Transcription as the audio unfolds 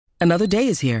Another day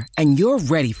is here, and you're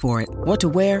ready for it. What to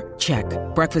wear? Check.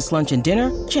 Breakfast, lunch, and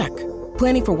dinner? Check.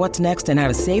 Planning for what's next and how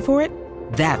to save for it?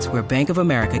 That's where Bank of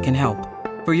America can help.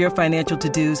 For your financial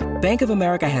to-dos, Bank of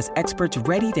America has experts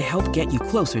ready to help get you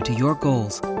closer to your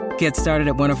goals. Get started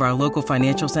at one of our local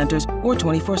financial centers or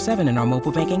 24/7 in our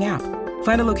mobile banking app.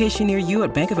 Find a location near you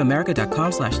at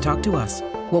bankofamerica.com/talktous.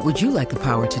 What would you like the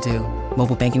power to do?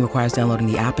 Mobile banking requires downloading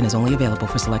the app and is only available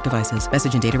for select devices.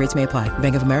 Message and data rates may apply.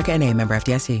 Bank of America N.A., member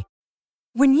FDIC.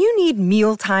 When you need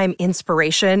mealtime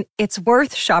inspiration, it's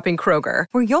worth shopping Kroger,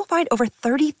 where you'll find over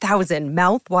 30,000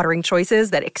 mouth-watering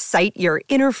choices that excite your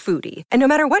inner foodie. And no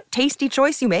matter what tasty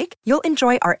choice you make, you'll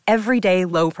enjoy our everyday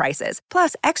low prices,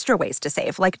 plus extra ways to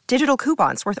save, like digital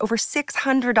coupons worth over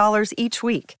 $600 each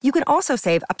week. You can also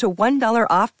save up to $1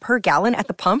 off per gallon at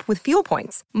the pump with fuel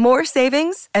points. More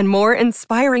savings and more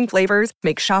inspiring flavors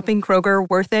make shopping Kroger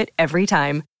worth it every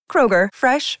time. Kroger,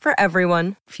 fresh for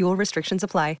everyone. Fuel restrictions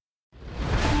apply.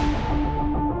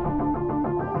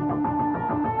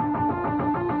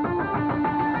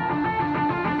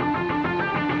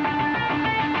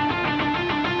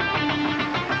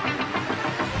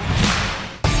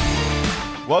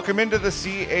 Welcome into the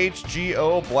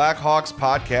CHGO Blackhawks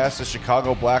podcast. The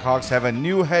Chicago Blackhawks have a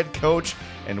new head coach,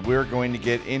 and we're going to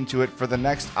get into it for the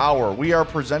next hour. We are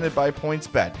presented by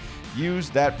PointsBet. Use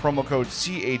that promo code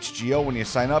CHGO when you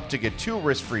sign up to get 2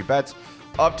 risk-free bets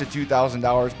up to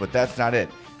 $2,000, but that's not it.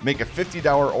 Make a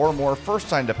 $50 or more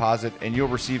first-time deposit, and you'll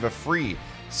receive a free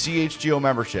CHGO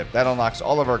membership. That unlocks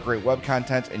all of our great web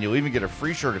content, and you'll even get a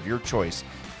free shirt of your choice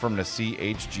from the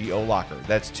CHGO locker.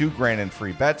 That's $2,000 in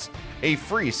free bets, a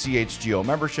free CHGO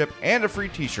membership, and a free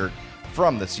t-shirt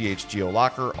from the CHGO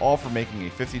locker, all for making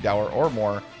a $50 or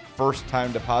more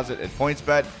first-time deposit at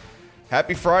PointsBet.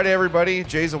 Happy Friday, everybody.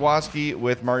 Jay Zawoski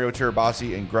with Mario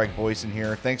Tirabassi and Greg Boyson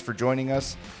here. Thanks for joining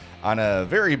us on a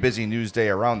very busy news day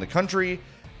around the country.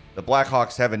 The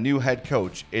Blackhawks have a new head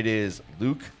coach. It is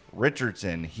Luke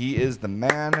Richardson. He is the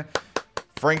man.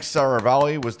 Frank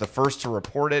Saravalli was the first to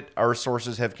report it. Our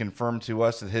sources have confirmed to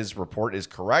us that his report is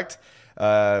correct.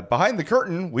 Behind the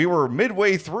curtain, we were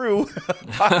midway through the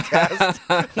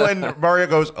podcast when Mario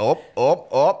goes,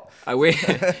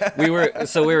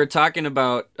 We were talking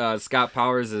about Scott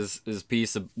Powers'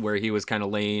 piece where he was kind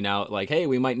of laying out like, hey,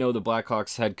 we might know the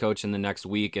Blackhawks head coach in the next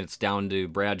week, and it's down to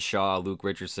Brad Shaw, Luke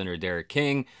Richardson, or Derek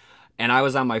King. And I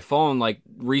was on my phone, like,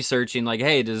 researching, like,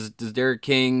 hey, does Derek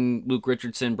King, Luke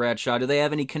Richardson, Brad Shaw, do they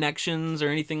have any connections or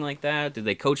anything like that? Did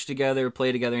they coach together,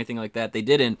 play together, anything like that? They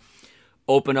didn't.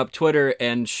 Open up Twitter,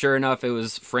 and sure enough, it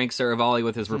was Frank Saravalli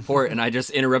with his report, and I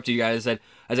just interrupted you guys. I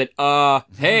said,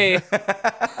 hey,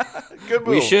 good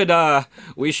move.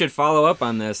 We should follow up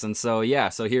on this. And so, yeah,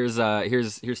 so here's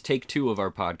take 2 of our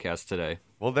podcast today.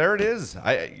 Well, there it is.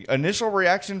 Initial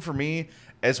reaction for me,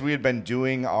 as we had been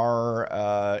doing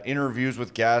our interviews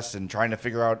with guests and trying to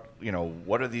figure out,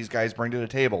 what do these guys bring to the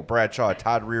table? Brad Shaw,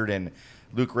 Todd Reardon,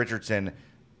 Luke Richardson.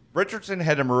 Richardson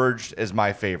had emerged as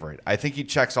my favorite. I think he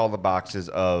checks all the boxes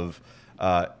of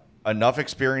enough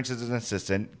experience as an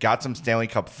assistant, got some Stanley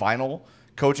Cup final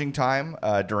coaching time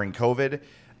during COVID,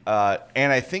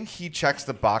 and I think he checks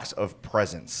the box of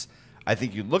presence. I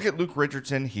think you look at Luke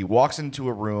Richardson, he walks into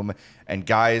a room, and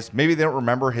guys, maybe they don't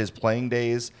remember his playing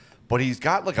days, but he's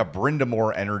got like a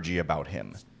Brindamore energy about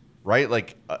him, right?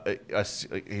 Like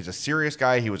he's a serious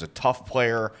guy. He was a tough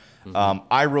player. Mm-hmm.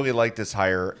 I really like this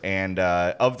hire. And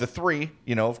of the 3,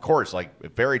 of course, like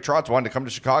if Barry Trotz wanted to come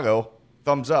to Chicago,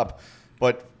 thumbs up.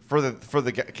 But for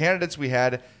the candidates we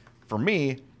had, for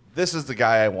me, this is the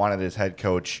guy I wanted as head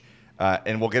coach.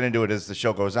 And we'll get into it as the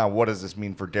show goes on. What does this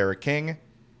mean for Derek King?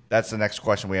 That's the next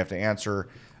question we have to answer.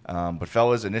 But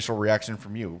fellas, initial reaction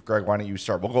from you. Greg, why don't you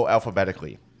start? We'll go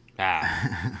alphabetically.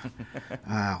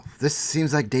 Wow, this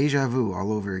seems like deja vu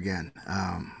all over again.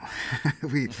 I'm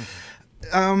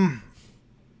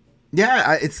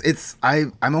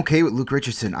okay with Luke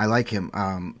Richardson. I like him.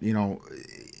 A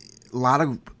lot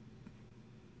of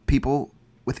people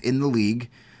within the league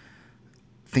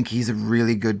think he's a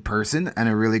really good person and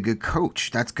a really good coach.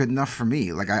 That's good enough for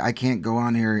me. Like I can't go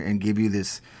on here and give you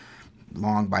this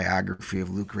long biography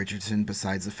of Luke Richardson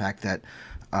besides the fact that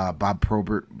Bob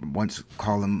Probert once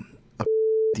called him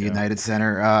the United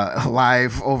Center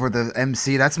live over the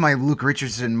MC. That's my Luke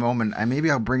Richardson moment.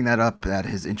 Maybe I'll bring that up at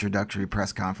his introductory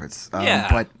press conference.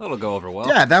 But that'll go over well.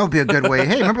 Yeah, that would be a good way.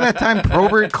 Hey, remember that time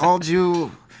Probert called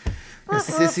you a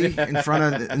sissy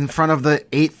in front of the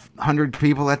 800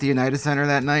 people at the United Center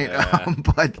that night?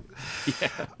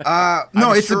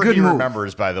 No, it's sure a good he move.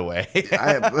 Remembers, by the way. He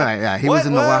was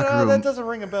in the locker room. That doesn't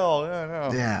ring a bell. No.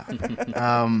 Yeah.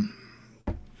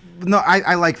 No,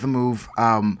 I like the move.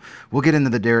 We'll get into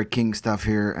the Derek King stuff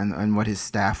here and what his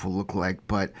staff will look like,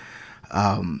 but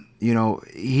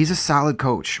he's a solid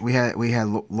coach. We had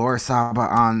Laura Saba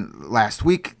on last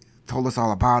week, told us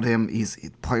all about him.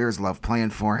 Players love playing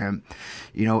for him.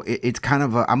 It's kind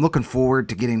of I'm looking forward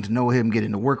to getting to know him,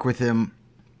 getting to work with him,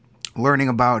 learning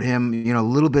about him. A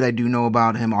little bit I do know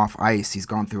about him off ice. He's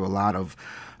gone through a lot of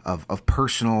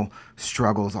personal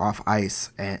struggles off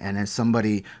ice, and as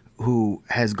somebody who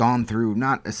has gone through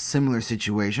not a similar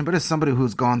situation, but as somebody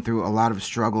who's gone through a lot of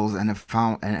struggles and have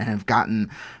found and have gotten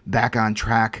back on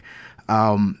track,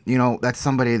 that's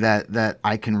somebody that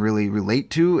I can really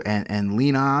relate to and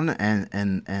lean on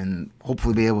and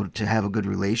hopefully be able to have a good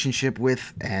relationship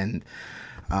with. And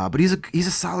but he's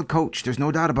a solid coach. There's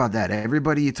no doubt about that.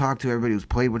 Everybody you talk to, everybody who's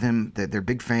played with him, they're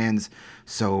big fans.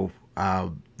 So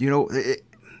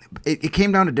It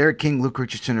came down to Derek King, Luke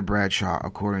Richardson, and Bradshaw,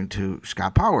 according to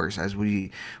Scott Powers, as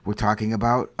we were talking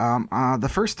about the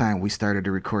first time we started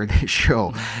to record this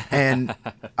show. And,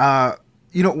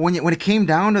 when it came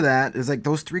down to that, it's like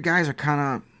those three guys are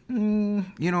kind of,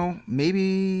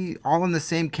 maybe all in the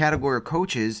same category of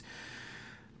coaches,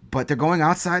 but they're going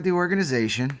outside the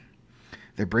organization.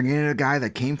 They're bringing in a guy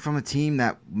that came from a team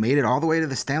that made it all the way to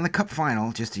the Stanley Cup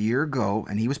final just a year ago,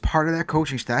 and he was part of that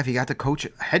coaching staff. He got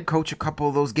to head coach a couple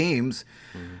of those games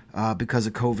because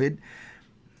of COVID.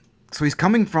 So he's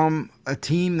coming from a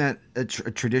team that a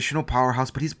traditional powerhouse,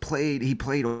 but he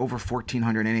played over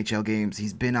 1,400 NHL games.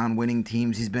 He's been on winning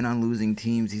teams. He's been on losing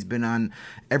teams. He's been on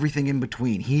everything in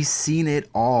between. He's seen it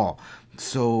all.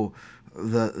 So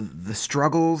the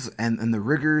struggles and the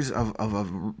rigors of a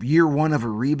year one of a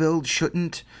rebuild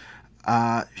shouldn't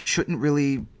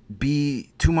really be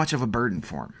too much of a burden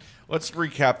for him. Let's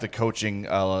recap the coaching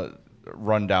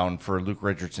rundown for Luke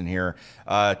Richardson here.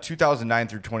 2009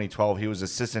 through 2012, he was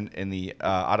assistant in the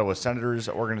Ottawa Senators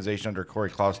organization under Corey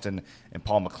Clauston and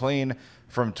Paul McLean.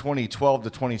 From 2012 to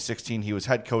 2016, he was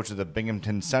head coach of the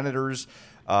Binghamton Senators.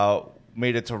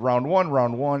 Made it to round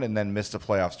one, and then missed the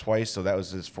playoffs twice. So that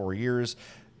was his 4 years.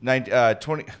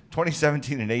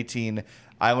 2017 and 18,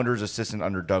 Islanders assistant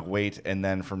under Doug Waite. And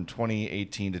then from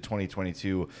 2018 to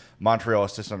 2022, Montreal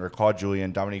assistant under Claude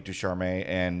Julien, Dominique Ducharme,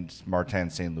 and Martin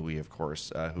St. Louis, of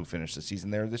course, who finished the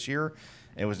season there this year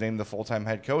and was named the full-time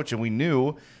head coach. And we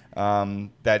knew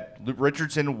that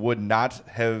Richardson would not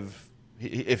have,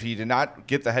 if he did not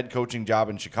get the head coaching job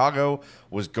in Chicago,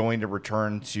 was going to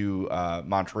return to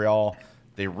Montreal.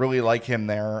 They really like him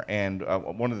there. And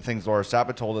one of the things Laura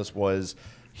Sapa told us was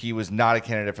he was not a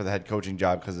candidate for the head coaching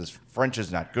job because his French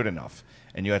is not good enough.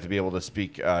 And you have to be able to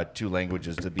speak two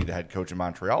languages to be the head coach in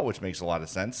Montreal, which makes a lot of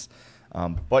sense.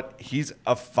 But he's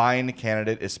a fine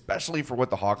candidate, especially for what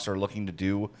the Hawks are looking to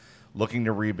do, looking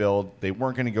to rebuild. They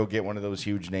weren't going to go get one of those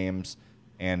huge names.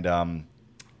 And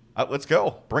let's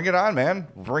go. Bring it on, man.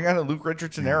 Bring on a Luke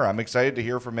Richardson era. I'm excited to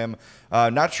hear from him.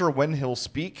 Not sure when he'll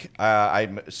speak.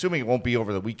 I'm assuming it won't be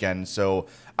over the weekend. So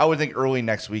I would think early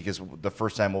next week is the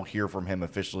first time we'll hear from him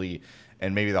officially,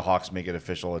 and maybe the Hawks make it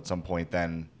official at some point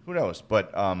then. Who knows?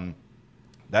 But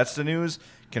that's the news.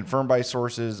 Confirmed by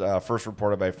sources. First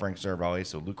reported by Frank Zaravalli.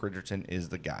 So Luke Richardson is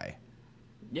the guy.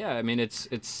 Yeah, I mean,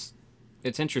 it's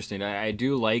interesting. I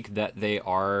do like that they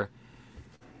are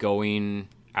going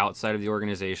outside of the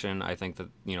organization. I think that,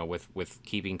 with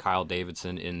keeping Kyle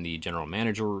Davidson in the general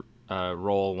manager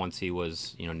role once he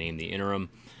was, named the interim,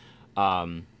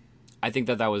 I think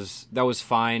that was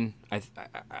fine.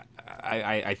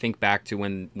 I think back to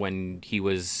when he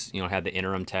was, had the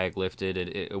interim tag lifted.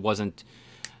 It wasn't,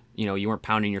 you weren't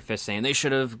pounding your fist saying they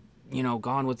should have,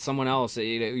 gone with someone else.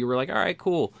 You were like, all right,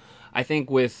 cool. I think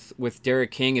with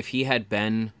Derek King, if he had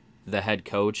been the head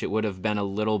coach, it would have been a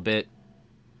little bit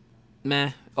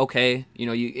meh, okay.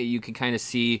 You can kind of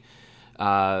see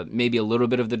maybe a little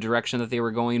bit of the direction that they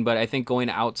were going, but I think going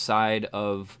outside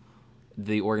of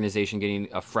the organization, getting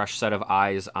a fresh set of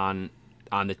eyes on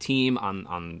the team,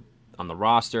 on the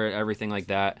roster, everything like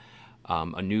that,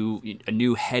 a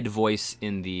new head voice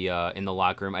in the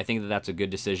locker room. I think that's a good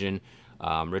decision.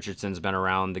 Richardson's been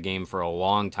around the game for a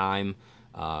long time.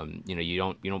 You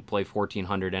don't play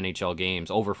 1,400 NHL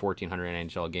games, over 1,400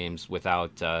 NHL games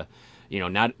without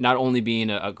not only being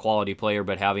a quality player,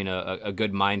 but having a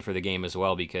good mind for the game as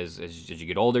well. Because as you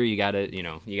get older, you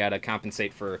gotta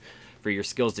compensate for your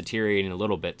skills deteriorating a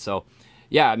little bit. So,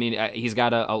 yeah, I mean, he's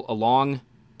got a long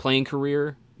playing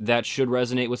career that should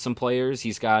resonate with some players.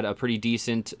 He's got a pretty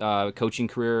decent coaching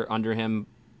career under him.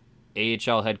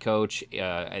 AHL head coach,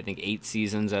 I think 8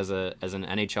 seasons as an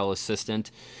NHL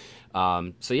assistant.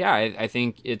 So yeah, I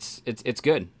think it's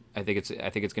good. I think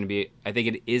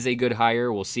it is a good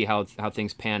hire. We'll see how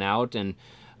things pan out, and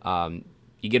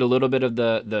You get a little bit of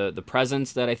the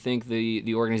presence that I think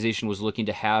the organization was looking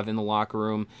to have in the locker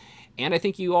room. And I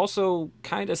think you also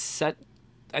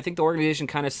I think the organization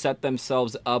kind of set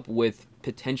themselves up with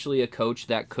potentially a coach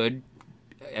that could,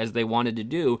 as they wanted to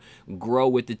do, grow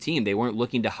with the team. They weren't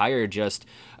looking to hire just,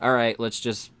 all right, let's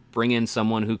just bring in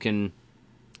someone who can,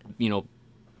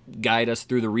 guide us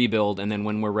through the rebuild, and then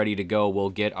when we're ready to go, we'll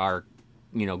get our,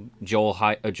 Joel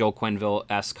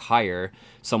Quenneville-esque hire,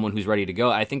 someone who's ready to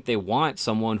go. I think they want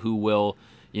someone who will,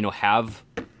 have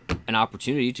an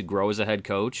opportunity to grow as a head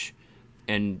coach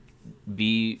and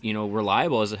be,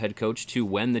 reliable as a head coach to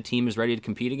when the team is ready to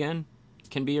compete again,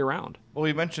 can be around. Well,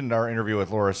 we mentioned our interview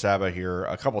with Laura Saba here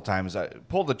a couple times. I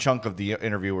pulled a chunk of the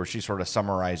interview where she sort of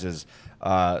summarizes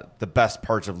the best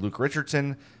parts of Luke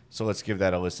Richardson. So let's give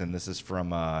that a listen. This is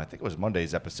from, I think it was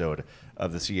Monday's episode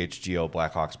of the CHGO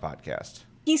Blackhawks podcast.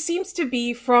 He seems to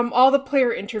be, from all the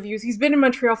player interviews, he's been in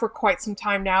Montreal for quite some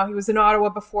time now. He was in Ottawa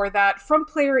before that. From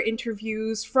player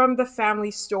interviews, from the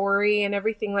family story and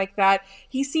everything like that,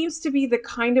 he seems to be the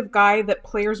kind of guy that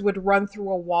players would run through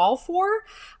a wall for,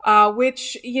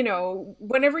 which,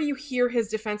 whenever you hear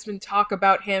his defensemen talk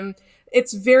about him,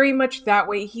 it's very much that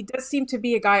way. He does seem to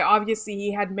be a guy, obviously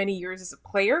he had many years as a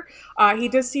player. He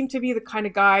does seem to be the kind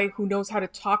of guy who knows how to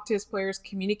talk to his players,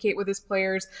 communicate with his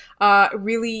players.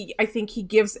 Really, I think he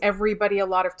gives everybody a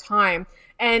lot of time.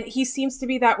 And he seems to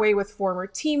be that way with former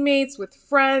teammates, with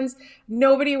friends.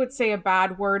 Nobody would say a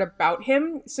bad word about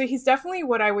him. So he's definitely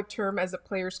what I would term as a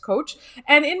player's coach.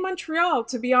 And in Montreal,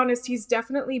 to be honest, he's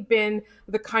definitely been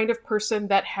the kind of person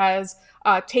that has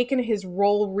taken his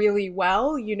role really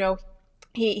well.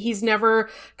 He's never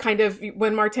kind of,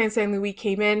 when Martin St. Louis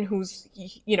came in, who's,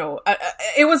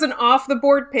 it was an off the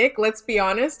board pick, let's be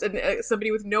honest, and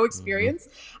somebody with no experience,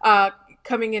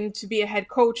 coming in to be a head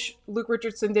coach. Luke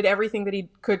Richardson did everything that he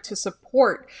could to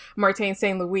support Martin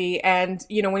St. Louis. And,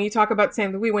 when you talk about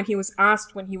St. Louis, when he was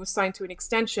asked, when he was signed to an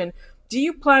extension, do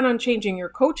you plan on changing your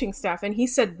coaching staff? And he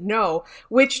said no,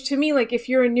 which to me, like, if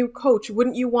you're a new coach,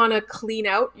 wouldn't you want to clean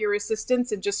out your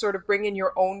assistants and just sort of bring in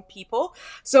your own people?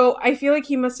 So I feel like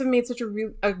he must have made such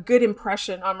a good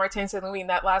impression on Martin St. Louis in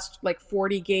that last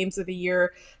 40 games of the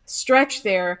year stretch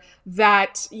there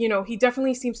that, he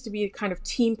definitely seems to be a kind of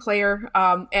team player.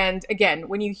 And again,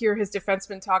 when you hear his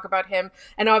defensemen talk about him,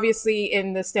 and obviously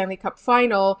in the Stanley Cup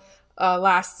final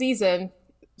last season,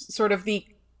 sort of the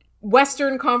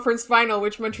Western Conference final,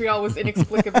 which Montreal was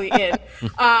inexplicably in,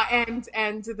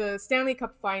 and the Stanley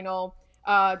Cup final,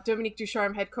 Dominique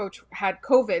Ducharme, head coach, had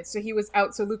COVID, so he was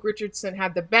out. So Luke Richardson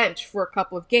had the bench for a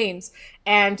couple of games,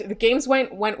 and the games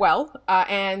went well.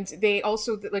 And they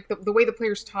also, the way the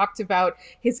players talked about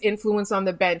his influence on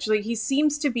the bench, he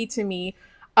seems to be, to me,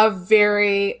 a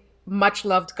very much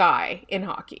loved guy in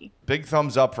hockey. Big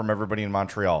thumbs up from everybody in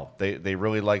Montreal. They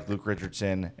really like Luke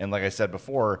Richardson, and like I said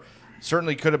before,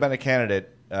 certainly could have been a candidate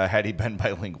had he been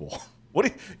bilingual.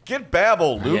 Get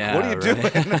Babel, Luke? Yeah, what are you doing?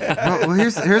 well,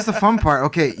 here's the fun part.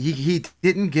 Okay, he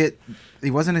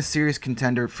wasn't a serious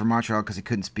contender for Montreal because he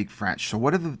couldn't speak French. So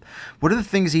what are the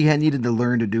things he had needed to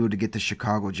learn to do to get the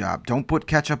Chicago job? Don't put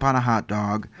ketchup on a hot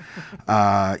dog.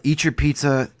 Eat your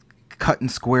pizza cut in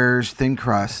squares, thin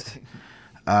crust.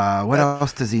 What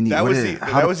else does he need? That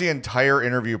was the entire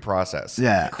interview process.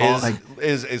 Yeah.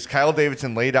 Is Kyle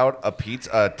Davidson laid out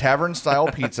a tavern style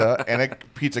pizza and a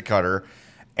pizza cutter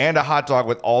and a hot dog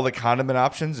with all the condiment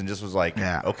options, and just was like,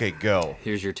 okay, go.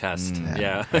 Here's your test.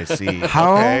 Yeah. I see.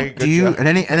 How okay, do you? job. And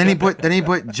then he put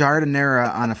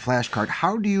jardinera on a flashcard.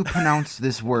 How do you pronounce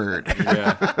this word?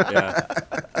 Yeah.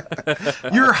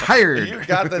 You're hired. You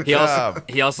got the job.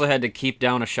 He also had to keep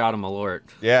down a shot of Malort.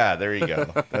 Yeah, there you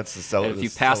go. That's the celebration. If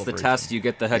you pass the test, you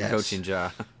get the head coaching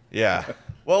job. Yeah.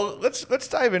 Well, let's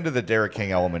dive into the Derek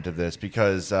King element of this,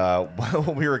 because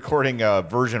when we were recording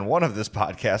version 1 of this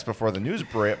podcast before the news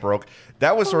broke,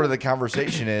 that was sort of the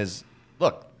conversation is,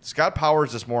 look, Scott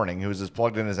Powers this morning, who's as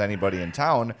plugged in as anybody in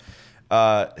town,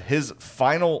 his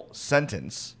final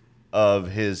sentence of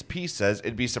his piece says,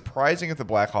 it'd be surprising if the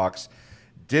Blackhawks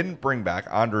didn't bring back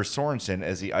Anders Sorensen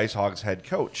as the Ice Hogs head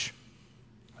coach.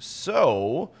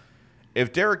 So,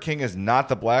 if Derek King is not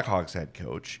the Blackhawks head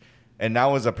coach, and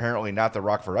now is apparently not the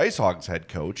Rockford Ice Hogs head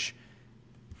coach,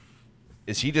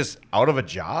 is he just out of a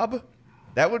job?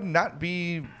 That would not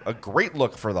be a great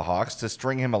look for the Hawks to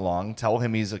string him along, tell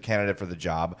him he's a candidate for the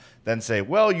job, then say,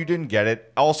 well, you didn't get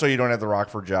it. Also, you don't have the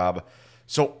Rockford job.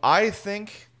 So I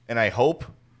think, and I hope,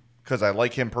 because I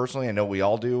like him personally, I know we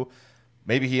all do,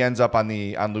 maybe he ends up on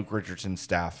Luke Richardson's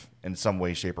staff in some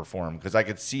way, shape, or form, because I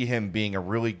could see him being a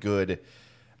really good,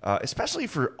 especially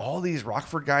for all these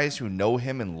Rockford guys who know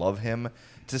him and love him,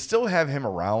 to still have him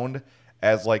around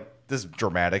as this is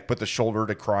dramatic, but the shoulder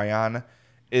to cry on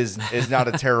is not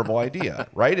a terrible idea,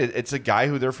 right? It's a guy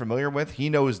who they're familiar with. He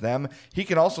knows them. He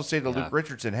can also say to Luke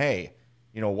Richardson, hey,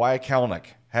 Wyatt Kalnick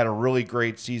had a really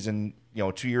great season,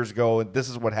 2 years ago. This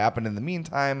is what happened in the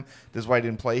meantime. This is why I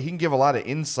didn't play. He can give a lot of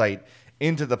insight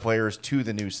into the players to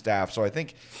the new staff. So I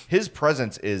think his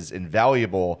presence is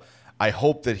invaluable. I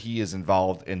hope that he is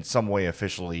involved in some way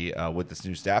officially with this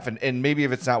new staff. And maybe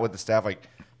if it's not with the staff, like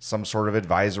some sort of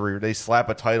advisory, or they slap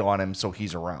a title on him so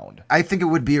he's around. I think it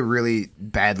would be a really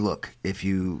bad look if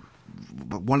you...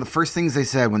 One of the first things they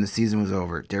said when the season was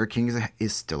over, Derek King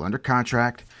is still under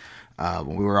contract.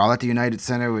 When we were all at the United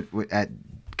Center at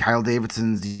Kyle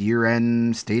Davidson's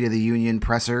year-end State of the Union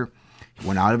presser, he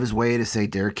went out of his way to say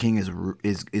Derek King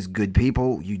is good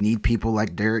people. You need people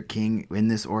like Derek King in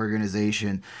this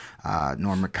organization.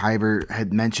 Norm McIver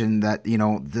had mentioned that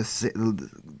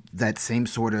that same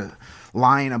sort of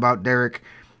line about Derek,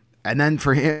 and then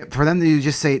for them to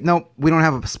just say no, we don't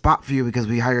have a spot for you because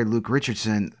we hired Luke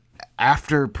Richardson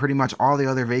after pretty much all the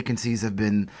other vacancies have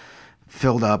been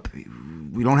filled up.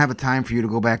 We don't have a time for you to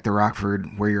go back to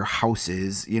Rockford where your house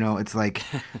is. It's like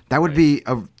that would be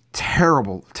a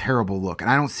terrible, terrible look, and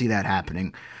I don't see that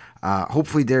happening.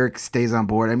 Hopefully Derek stays on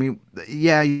board. I mean,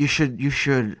 yeah, you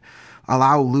should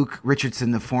allow Luke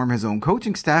Richardson to form his own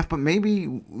coaching staff, but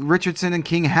maybe Richardson and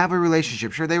King have a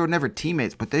relationship. Sure, they were never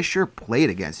teammates, but they sure played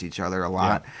against each other a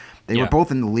lot. Yeah. They were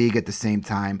both in the league at the same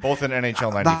time. Both in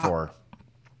NHL 94.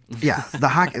 Yeah, the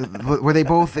hockey. Were they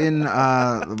both in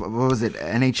what was it?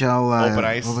 NHL Open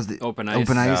Ice. What was the Open Ice?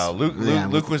 No,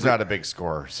 Luke was not a big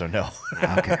scorer, so no.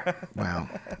 Okay, well,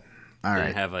 all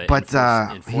right, but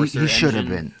he should have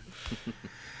been.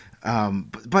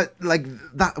 But like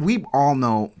we all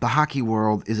know the hockey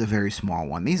world is a very small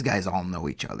one. These guys all know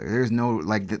each other. There's no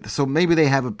so maybe they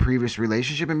have a previous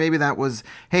relationship, and maybe that was,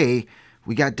 hey,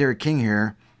 we got Derek King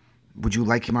here. Would you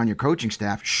like him on your coaching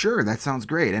staff? Sure, that sounds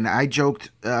great. And I joked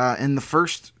in the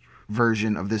first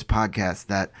version of this podcast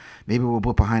that maybe we'll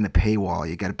put behind a paywall.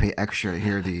 You got to pay extra to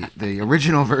hear the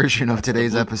original version of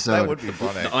today's episode. That would be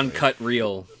fun. The uncut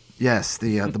reel. Yes,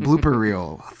 the blooper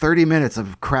reel. 30 minutes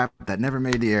of crap that never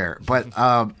made the air. But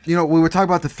we were talking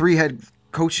about the 3 head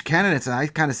coach candidates, and I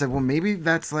kind of said, well, maybe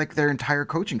that's like their entire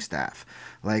coaching staff.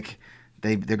 Like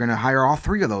they're going to hire all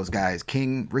 3 of those guys,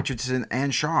 King, Richardson,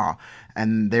 and Shaw.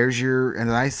 And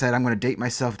and I said, I'm going to date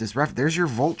myself this ref. There's your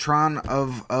Voltron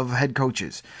of head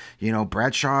coaches.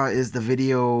 Bradshaw is the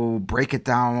video, break it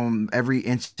down every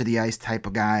inch to the ice type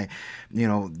of guy.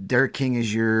 Derek King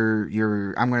is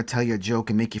your I'm going to tell you a joke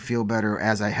and make you feel better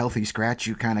as I healthy scratch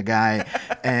you kind of guy.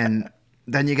 And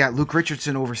then you got Luke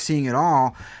Richardson overseeing it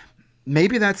all.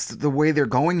 Maybe that's the way they're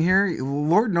going here.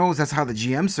 Lord knows that's how the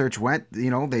GM search went.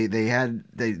 They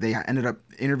ended up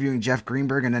interviewing Jeff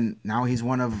Greenberg, and then now he's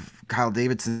one of Kyle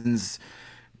Davidson's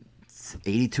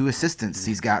 82 assistants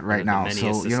he's got right now.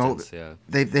 So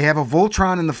they have a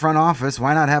Voltron in the front office.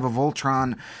 Why not have a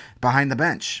Voltron behind the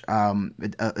bench?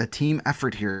 A team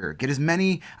effort here. Get as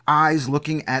many eyes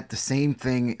looking at the same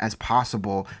thing as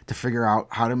possible to figure out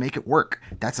how to make it work.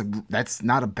 That's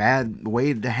not a bad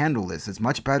way to handle this. It's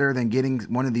much better than getting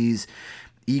one of these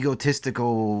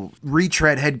egotistical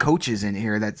retread head coaches in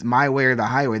here. That's my way or the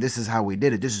highway. This is how we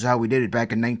did it. This is how we did it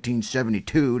back in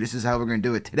 1972. This is how we're going to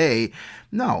do it today.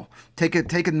 No, take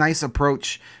a nice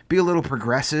approach. Be a little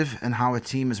progressive in how a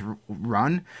team is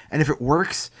run. And if it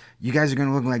works, you guys are going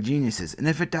to look like geniuses. And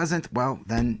if it doesn't, well,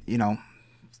 then,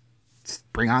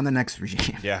 bring on the next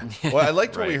regime. Yeah. Well, I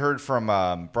liked what we heard from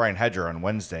Brian Hedger on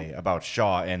Wednesday about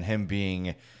Shaw and him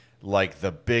being like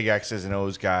the big X's and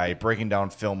O's guy, breaking down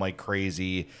film like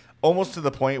crazy, almost to the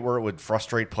point where it would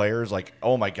frustrate players. Like,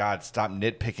 oh my God, stop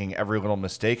nitpicking every little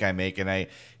mistake I make. And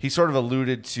he sort of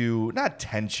alluded to not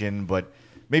tension, but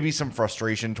maybe some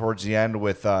frustration towards the end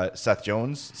with Seth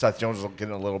Jones. Seth Jones was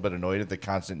getting a little bit annoyed at the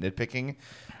constant nitpicking.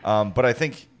 But I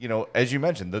think, as you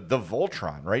mentioned, the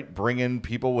Voltron, right? Bring in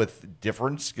people with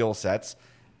different skill sets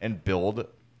and build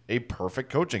a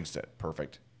perfect coaching set.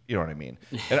 Perfect. You know what I mean?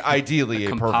 And ideally a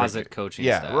composite perfect coaching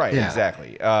staff. staff. Yeah, right,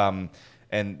 exactly.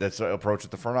 And that's the approach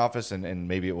with the front office, and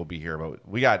maybe it will be here. But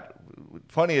we got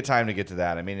plenty of time to get to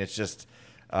that. I mean, it's just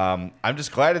I'm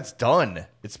just glad it's done.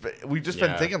 We've just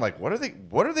been thinking, like, what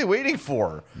are they waiting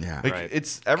for? Yeah. Like,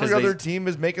 it's every other team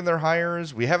is making their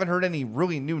hires. We haven't heard any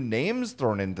really new names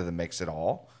thrown into the mix at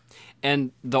all.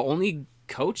 And the only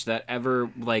coach that ever,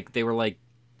 they were like,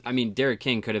 I mean, Derek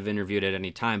King could have interviewed at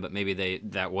any time, but maybe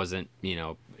that wasn't,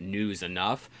 news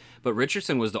enough. But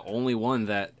Richardson was the only one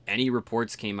that any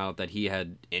reports came out that he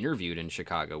had interviewed in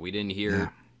Chicago. We didn't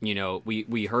hear,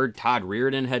 we heard Todd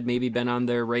Reardon had maybe been on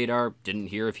their radar. Didn't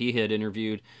hear if he had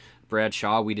interviewed. Brad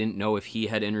Shaw, we didn't know if he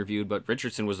had interviewed, but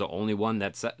Richardson was the only one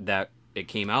that it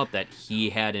came out that he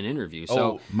had an interview.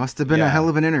 So must have been a hell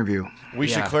of an interview. We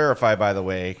should clarify, by the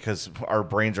way, because our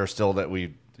brains are still that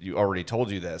you already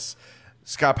told you this.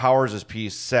 Scott Powers'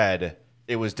 piece said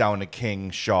it was down to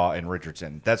King, Shaw, and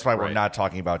Richardson. That's why we're not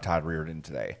talking about Todd Reardon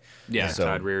today. Yeah, so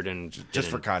Todd Reardon just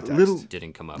for context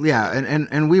didn't come up. Yeah,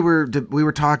 and we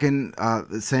were talking,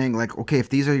 saying like, okay, if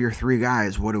these are your three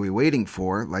guys, what are we waiting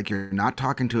for? Like, you're not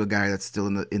talking to a guy that's still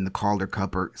in the Calder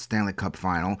Cup or Stanley Cup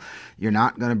final. You're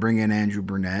not going to bring in Andrew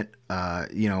Burnett.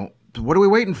 What are we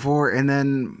waiting for? And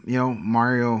then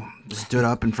Mario stood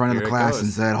up in front of the class and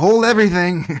said, "Hold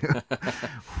everything."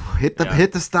 hit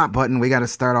the stop button. We got to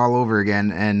start all over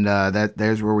again, and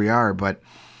there's where we are. But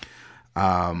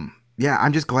I'm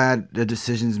just glad the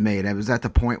decision's made. I was at the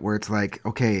point where it's like,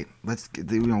 okay,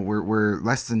 we're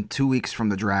less than 2 weeks from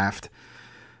the draft.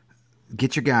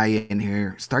 Get your guy in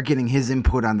here. Start getting his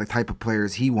input on the type of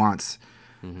players he wants.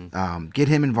 Mm-hmm. Get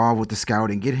him involved with the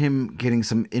scouting. Get him getting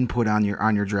some input on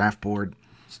your draft board.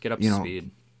 Just get up to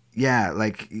speed. Yeah,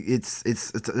 like it's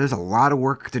there's a lot of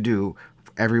work to do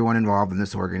for everyone involved in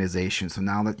this organization. So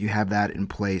now that you have that in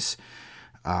place,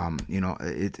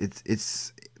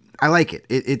 it's I like it.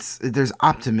 There's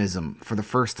optimism for the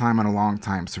first time in a long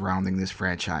time surrounding this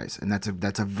franchise, and that's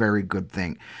a very good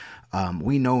thing.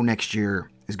 We know next year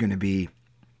is going to be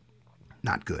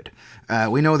not good.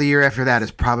 We know the year after that is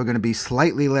probably going to be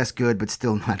slightly less good, but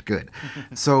still not good.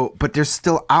 But there's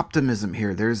still optimism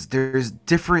here. There's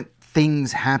different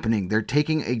things happening. They're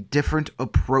taking a different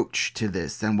approach to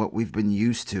this than what we've been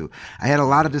used to. I had a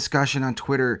lot of discussion on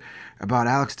Twitter about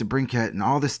Alex DeBrincat and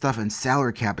all this stuff and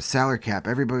salary cap.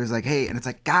 Everybody was like, hey, and it's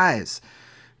like, guys,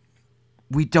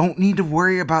 we don't need to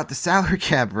worry about the salary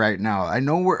cap right now. I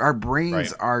know our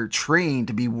brains are trained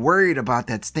to be worried about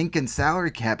that stinking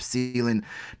salary cap ceiling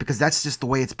because that's just the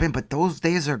way it's been. But those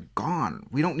days are gone.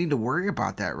 We don't need to worry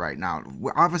about that right now.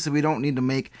 Obviously, we don't need to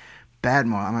make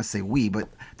I'm going to say but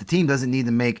the team doesn't need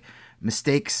to make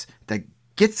mistakes that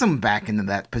gets them back into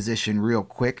that position real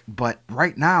quick. But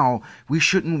right now, we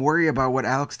shouldn't worry about what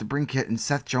Alex DeBrincat and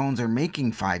Seth Jones are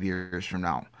making 5 years from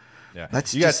now. Yeah.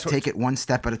 Let's just take it one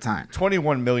step at a time.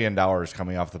 $21 million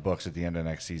coming off the books at the end of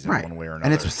next season, one way or another.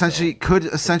 And it's could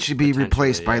essentially be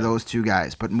replaced by those two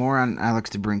guys. But more on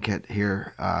Alex DeBrincat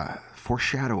here,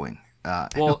 foreshadowing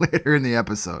later in the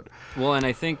episode. Well, and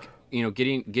I think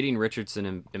getting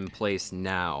Richardson in place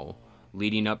now,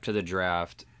 leading up to the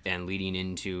draft and leading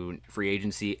into free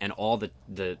agency, and all the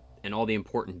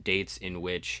important dates in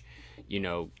which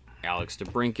Alex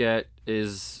DeBrincat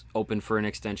is open for an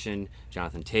extension.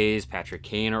 Jonathan Toews, Patrick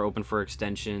Kane are open for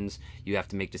extensions. You have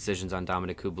to make decisions on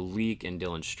Dominic Kubalik and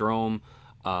Dylan Strome,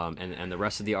 and the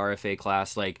rest of the RFA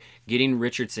class. Like, getting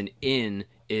Richardson in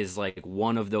is like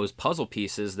one of those puzzle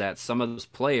pieces that some of those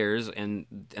players and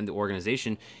the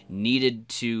organization needed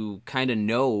to kind of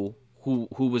know who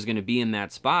was going to be in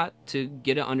that spot to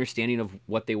get an understanding of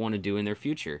what they want to do in their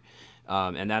future.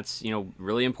 And that's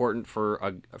really important for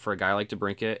a guy like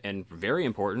DeBrincat, and very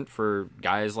important for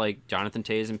guys like Jonathan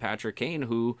Toews and Patrick Kane,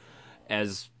 who,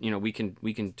 as we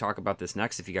can talk about this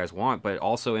next if you guys want, but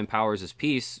also in Powers'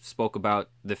 piece spoke about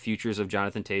the futures of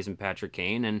Jonathan Toews and Patrick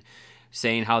Kane, and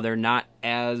saying how they're not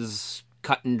as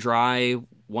cut and dry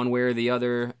one way or the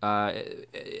other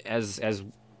as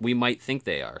we might think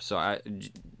they are. So,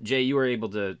 Jay, you were able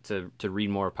to read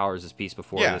more of Powers' piece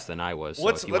before this than I was. So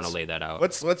if you want to lay that out.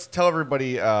 Let's tell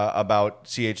everybody about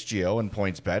CHGO and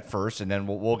PointsBet first, and then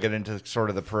we'll get into sort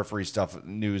of the periphery stuff,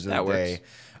 news of the day.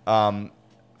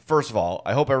 First of all,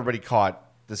 I hope everybody caught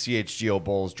the CHGO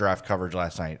Bulls draft coverage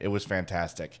last night. It was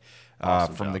fantastic.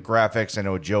 Awesome from job. The graphics, I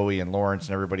know Joey and Lawrence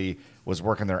and everybody was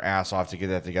working their ass off to get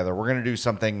that together. We're going to do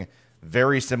something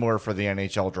very similar for the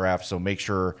NHL draft, so make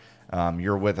sure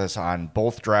you're with us on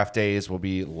both draft days. We'll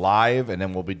be live, and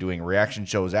then we'll be doing reaction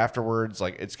shows afterwards.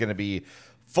 Like, it's going to be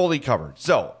fully covered.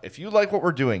 So if you like what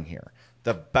we're doing here,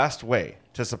 the best way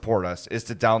to support us is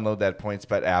to download that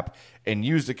PointsBet app and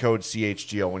use the code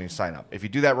CHGO when you sign up. If you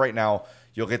do that right now,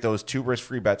 you'll get those 2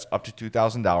 risk-free bets up to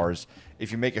 $2,000.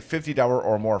 If you make a $50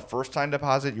 or more first-time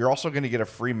deposit, you're also going to get a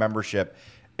free membership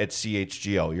at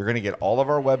CHGO. You're going to get all of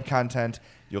our web content.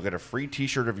 You'll get a free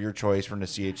t-shirt of your choice from the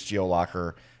CHGO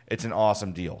locker. It's an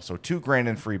awesome deal. So $2,000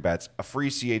 in free bets, a free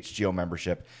CHGO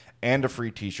membership, and a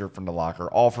free t-shirt from the locker,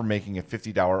 all for making a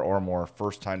 $50 or more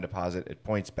first-time deposit at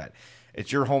PointsBet.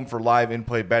 It's your home for live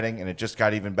in-play betting, and it just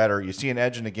got even better. You see an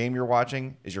edge in the game you're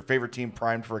watching? Is your favorite team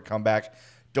primed for a comeback?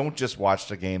 Don't just watch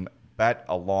the game. Bet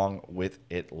along with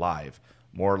it live.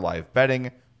 More live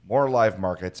betting, more live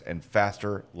markets, and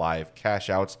faster live cash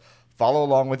outs. Follow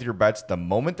along with your bets the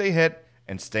moment they hit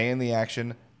and stay in the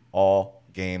action all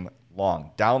game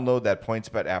long. Download that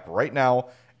PointsBet app right now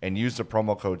and use the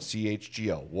promo code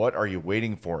CHGO. What are you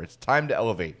waiting for? It's time to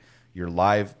elevate your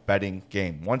live betting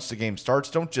game. Once the game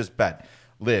starts, don't just bet.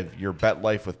 Live your bet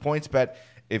life with PointsBet.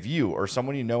 If you or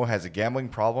someone you know has a gambling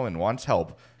problem and wants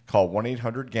help, call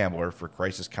 1-800-GAMBLER for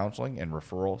crisis counseling and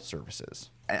referral services.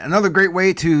 Another great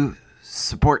way to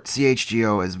support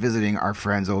CHGO is visiting our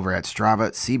friends over at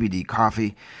Strava CBD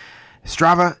Coffee.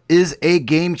 Strava is a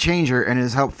game changer and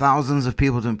has helped thousands of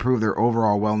people to improve their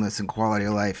overall wellness and quality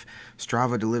of life.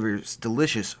 Strava delivers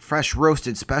delicious, fresh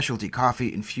roasted specialty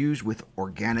coffee infused with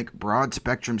organic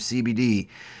broad-spectrum CBD.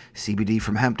 CBD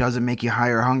from hemp doesn't make you high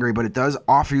or hungry, but it does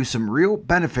offer you some real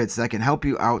benefits that can help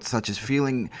you out, such as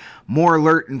feeling more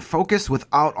alert and focused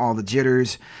without all the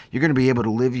jitters. You're going to be able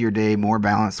to live your day more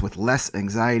balanced with less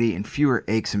anxiety and fewer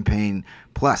aches and pain.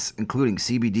 Plus, including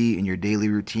CBD in your daily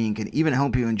routine can even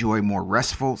help you enjoy more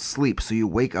restful sleep so you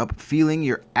wake up feeling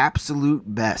your absolute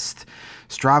best.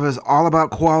 Strava is all about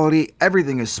quality.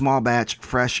 Everything is small batch,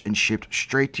 fresh, and shipped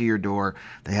straight to your door.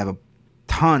 They have a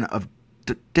ton of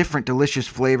different delicious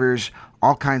flavors,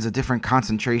 all kinds of different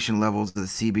concentration levels of the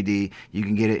CBD. You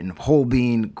can get it in whole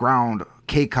bean, ground,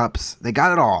 K-cups. They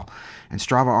got it all. And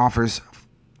Strava offers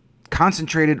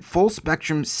concentrated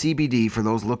full-spectrum CBD for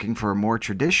those looking for a more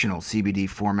traditional CBD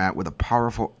format with a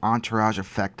powerful entourage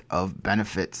effect of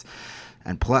benefits.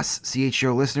 And plus,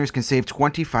 CHGO listeners can save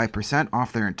 25%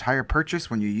 off their entire purchase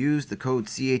when you use the code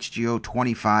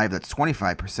CHGO25. That's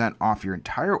 25% off your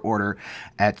entire order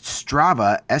at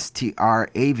Strava,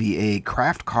 S-T-R-A-V-A,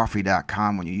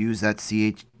 craftcoffee.com when you use that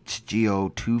CHGO25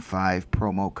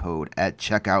 promo code at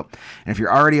checkout. And if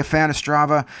you're already a fan of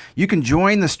Strava, you can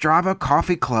join the Strava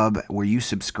Coffee Club where you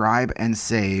subscribe and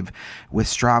save. With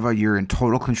Strava, you're in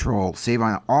total control. Save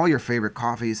on all your favorite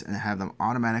coffees and have them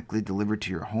automatically delivered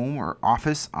to your home or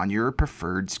office on your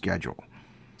preferred schedule.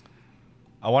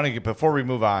 I want to get, before we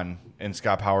move on in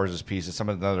Scott Powers' piece and some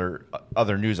of the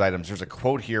other news items, there's a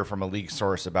quote here from a league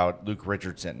source about Luke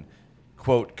Richardson.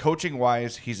 Quote,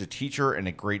 coaching-wise, he's a teacher and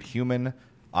a great human.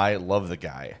 I love the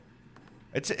guy.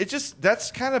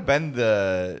 That's kind of been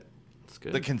the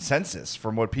consensus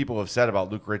from what people have said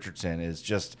about Luke Richardson is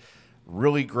just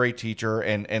really great teacher.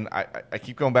 And I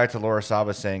keep going back to Laura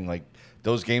Saba saying like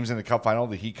those games in the Cup final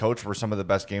that he coached were some of the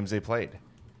best games they played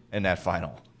in that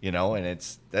final, you know, and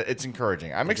it's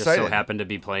encouraging. I'm excited. Just so happened to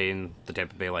be playing the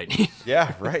Tampa Bay Lightning.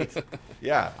 Yeah, right.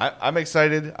 Yeah, I'm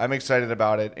excited. I'm excited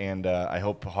about it, and I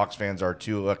hope Hawks fans are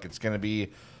too. Look, it's going to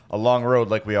be a long road,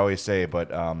 like we always say,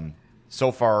 but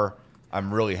so far,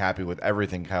 I'm really happy with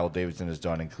everything Kyle Davidson has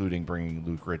done, including bringing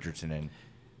Luke Richardson in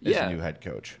as a new head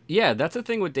coach. Yeah, that's the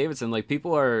thing with Davidson. Like,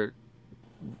 people are...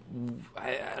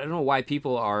 I don't know why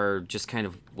people are just kind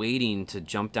of waiting to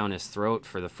jump down his throat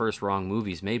for the first wrong move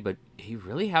he's made, but he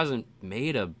really hasn't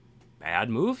made a bad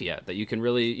move yet that you can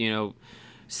really, you know,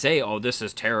 say, oh, this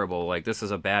is terrible, like, this is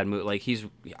a bad move. Like,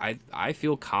 I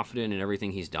feel confident in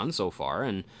everything he's done so far,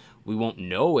 and we won't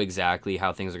know exactly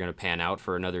how things are going to pan out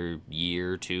for another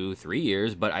year, 2, 3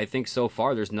 years, but I think so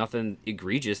far there's nothing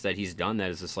egregious that he's done that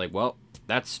is just like, well,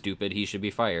 that's stupid, he should be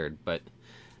fired. But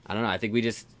I don't know, I think we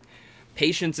just...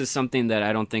 Patience is something that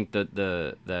I don't think that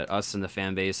that us and the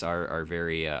fan base are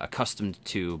very accustomed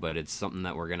to, but it's something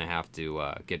that we're going to have to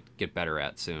get better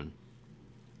at soon.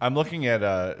 I'm looking at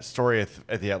a story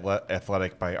at the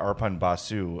Athletic by Arpan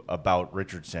Basu about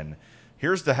Richardson.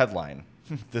 Here's the headline.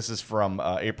 This is from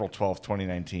April 12th,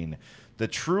 2019. The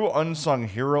true unsung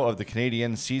hero of the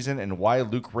Canadian season and why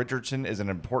Luke Richardson is an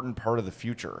important part of the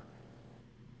future.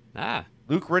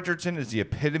 Luke Richardson is the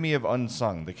epitome of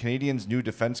unsung. The Canadiens' new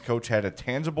defense coach had a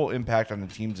tangible impact on the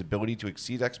team's ability to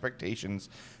exceed expectations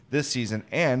this season,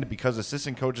 and because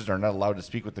assistant coaches are not allowed to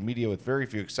speak with the media with very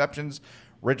few exceptions,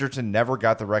 Richardson never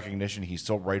got the recognition he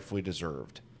so rightfully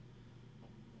deserved.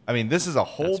 I mean, this is a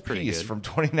whole piece from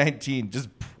 2019 just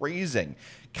praising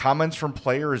comments from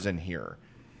players in here.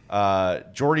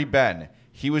 Jordy Ben,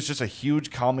 he was just a huge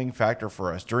calming factor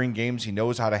for us. During games, he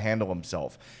knows how to handle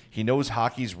himself. He knows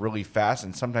hockey's really fast,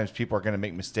 and sometimes people are going to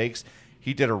make mistakes.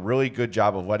 He did a really good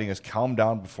job of letting us calm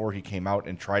down before he came out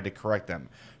and tried to correct them.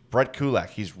 Brett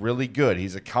Kulak, he's really good.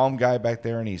 He's a calm guy back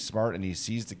there, and he's smart, and he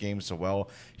sees the game so well.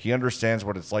 He understands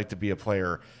what it's like to be a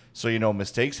player. So, you know,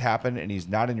 mistakes happen, and he's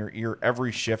not in your ear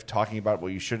every shift talking about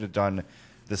what you should have done,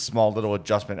 this small little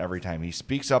adjustment every time. He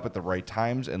speaks up at the right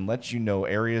times and lets you know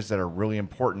areas that are really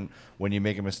important when you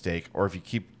make a mistake, or if you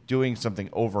keep doing something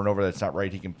over and over that's not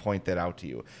right, he can point that out to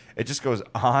you. It just goes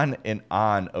on and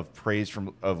on of praise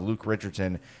of Luke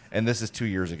Richardson, and this is 2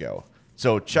 years ago.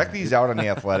 So check these out on The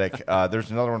Athletic. There's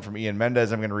another one from Ian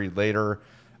Mendez I'm going to read later.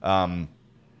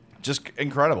 Just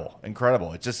incredible.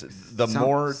 It's just the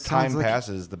more time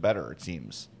passes, the better it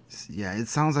seems. Yeah, it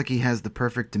sounds like he has the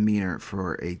perfect demeanor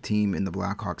for a team in the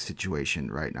Blackhawks situation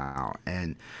right now.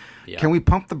 And can we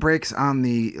pump the brakes on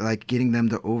the getting them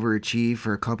to overachieve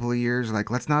for a couple of years? Like,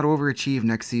 let's not overachieve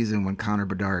next season when Connor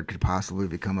Bedard could possibly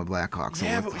become a Blackhawk. So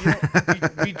yeah,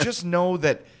 but we just know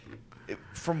that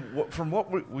from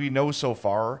what we know so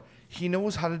far, he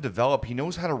knows how to develop. He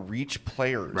knows how to reach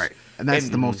players. Right. And that's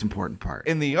the most important part.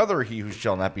 And the other he who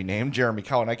shall not be named, Jeremy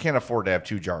Colleton. I can't afford to have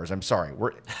two jars. I'm sorry.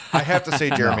 I have to say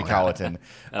Jeremy Colleton.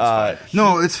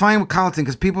 No, it's fine with Colleton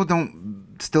because people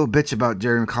don't still bitch about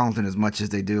Jeremy Colleton as much as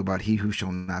they do about he who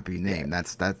shall not be named.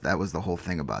 That was the whole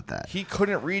thing about that. He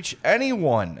couldn't reach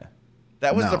anyone.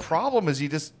 That was the problem is he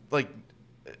just,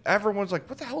 everyone's like,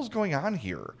 what the hell is going on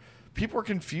here? People are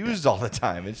confused all the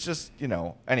time. It's just,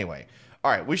 anyway. All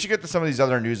right, we should get to some of these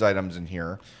other news items in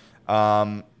here.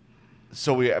 So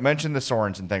I mentioned the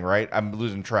Sorensen thing, right? I'm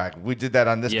losing track. We did that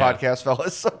on this podcast,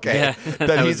 fellas. Okay. Yeah.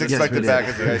 That he's expected back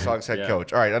as the Ice Hawks head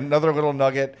coach. All right, another little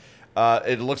nugget.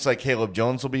 It looks like Caleb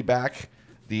Jones will be back.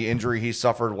 The injury he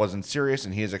suffered wasn't serious,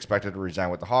 and he is expected to resign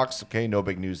with the Hawks. Okay, no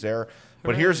big news there.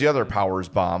 But here's the other Powers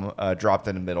bomb dropped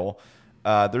in the middle.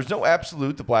 There's no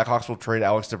absolute the Blackhawks will trade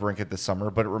Alex DeBrincat this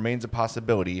summer, but it remains a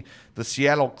possibility. The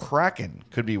Seattle Kraken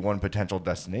could be one potential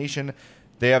destination.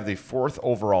 They have the 4th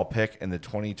overall pick in the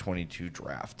 2022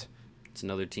 draft. It's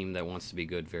another team that wants to be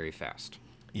good very fast.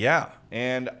 Yeah,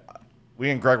 and we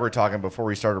and Greg were talking before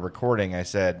we started recording. I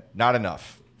said, not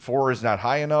enough. 4 is not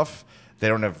high enough. They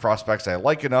don't have prospects I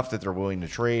like enough that they're willing to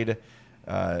trade.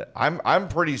 I'm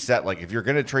pretty set. If you're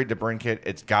going to trade DeBrincat,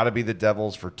 it's got to be the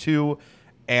Devils for 2.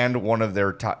 And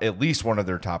at least one of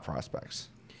their top prospects.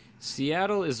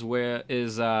 Seattle is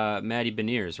Matty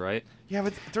Beniers, right? Yeah,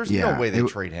 but there's no way they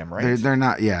trade him, right? They're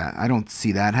not. Yeah, I don't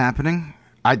see that happening.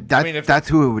 That's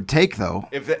who it would take, though.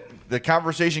 If the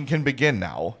conversation can begin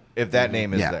now, if that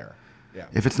name is there. Yeah.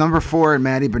 If it's number 4 and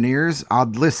Matty Beniers,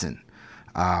 I'd listen.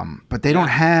 But they don't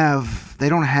have,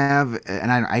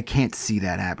 and I can't see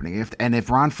that happening. If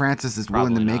Ron Francis is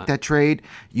willing to make that trade,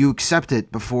 you accept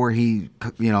it before he,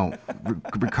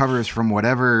 recovers from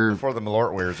whatever. Before the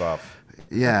Malort wears off.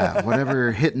 Yeah,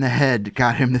 whatever hit in the head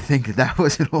got him to think that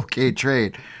was an okay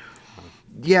trade.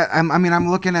 Yeah, I'm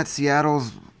looking at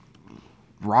Seattle's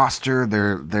roster,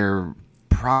 their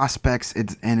prospects,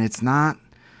 it's not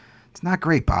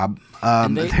great, Bob.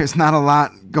 There's not a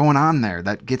lot going on there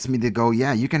that gets me to go,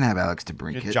 yeah, you can have Alex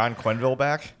DeBrincat. Get John Quenneville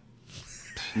back?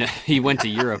 No, he went to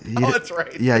Europe. That's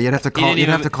right. Yeah, you'd have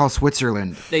to call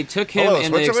Switzerland. They took him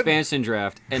in the expansion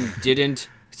draft and didn't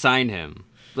sign him.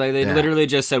 They literally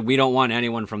just said, we don't want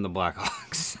anyone from the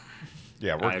Blackhawks.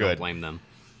 Yeah, we're good. I don't blame them.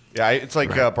 Yeah, it's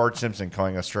like Bart Simpson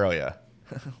calling Australia.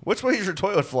 Which way is your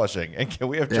toilet flushing? And can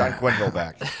we have John Quenneville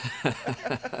back?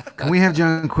 Can we have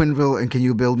John Quenneville, and can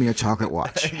you build me a chocolate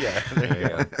watch? Yeah, there you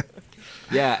go.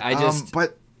 Yeah,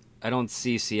 I don't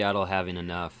see Seattle having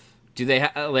enough. Do they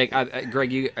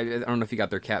Greg? I don't know if you got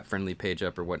their cap friendly page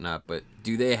up or whatnot, but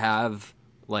do they have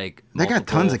They got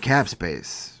tons of cap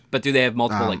space. But do they have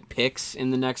multiple picks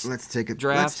in the next? Let's take a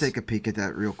peek at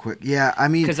that real quick. Yeah,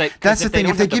 that's the thing.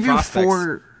 If they give you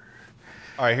 4,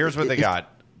 all right. Here's what they got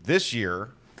this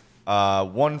year: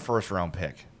 1 first-round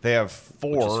pick. They have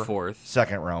 4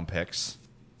 second-round picks.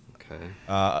 Okay.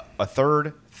 A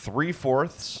third, 3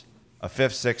 fourths, a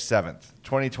 5th, 6th, 7th.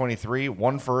 2023,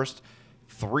 1 first,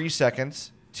 3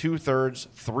 seconds, 2 thirds,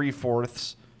 3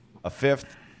 fourths, a 5th,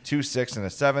 2 sixths, and a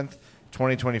 7th.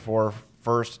 2024,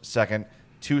 1st, 2nd,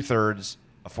 2 thirds,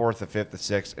 a 4th, a 5th, a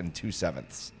 6th, and 2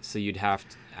 sevenths. So you'd have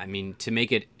to, to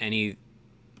make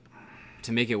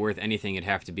it worth anything, it'd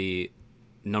have to be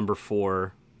number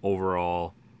 4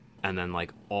 overall, and then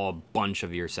a bunch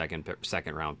of your second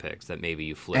round picks that maybe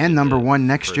you flip. And number 1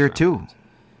 next year too.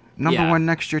 Number 1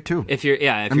 next year too.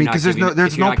 Because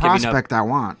there's no prospect I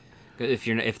want.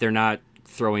 If they're not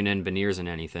throwing in Beniers in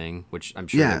anything, which I'm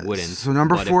sure they wouldn't. So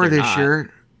number 4 this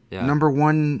year. Yeah. Number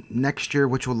 1 next year,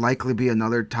 which will likely be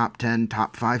another top 10,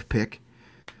 top 5 pick.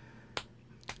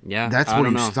 Yeah, that's where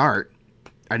you start,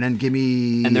 and then give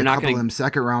me a couple of them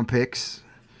second-round picks.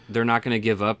 They're not going to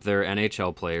give up their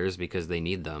NHL players because they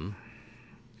need them.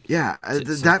 Yeah,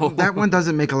 that one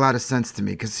doesn't make a lot of sense to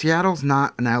me because Seattle's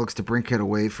not an Alex DeBrincat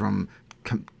away from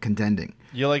contending.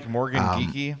 You like Morgan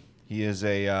Geekie? He is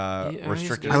a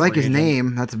restricted. I like his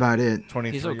name. That's about it.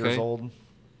 23 years old.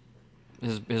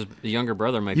 His younger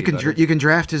brother might be better. You can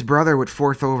draft his brother with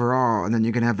 4th overall, and then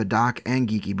you can have the Doc and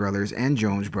Geeky brothers and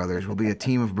Jones brothers. We'll be a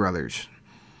team of brothers.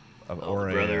 Or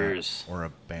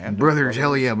a band. Brothers,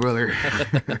 hell yeah, brother.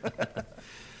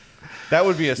 That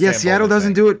would be a Seattle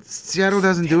doesn't do it. Seattle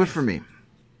doesn't do it for me.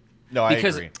 No, I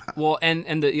agree. Well,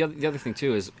 and the other thing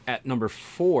too is at number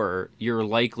 4, you're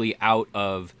likely out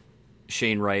of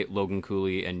Shane Wright, Logan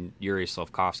Cooley, and Yuri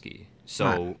Slafkovsky.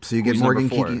 So you get Morgan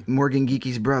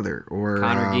Geeky's brother, or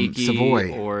Connor Geeky,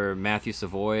 Savoy, or Matthew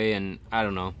Savoy, and I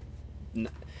don't know.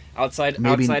 Outside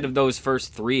of those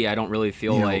first 3, I don't really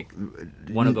feel like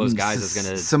one of those guys is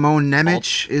going to. Simone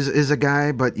Nemec is a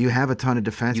guy, but you have a ton of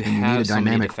defensemen. You need a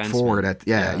dynamic forward.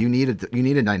 You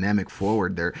need a dynamic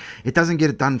forward there. It doesn't get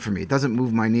it done for me. It doesn't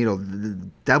move my needle. The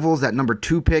Devils, that number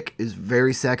 2 pick, is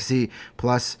very sexy.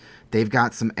 Plus, they've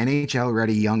got some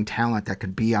NHL-ready young talent that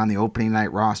could be on the opening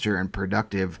night roster and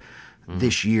productive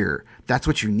this year. That's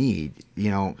what you need,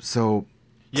 So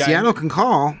Seattle can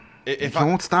call. It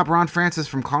won't stop Ron Francis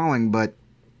from calling, but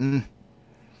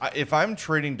if I'm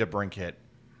trading DeBrincat,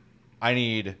 I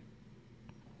need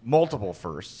multiple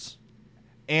firsts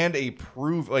and a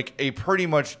pretty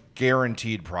much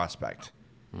guaranteed prospect.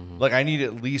 Like, I need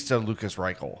at least a Lucas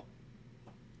Reichel,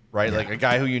 right? Yeah. Like a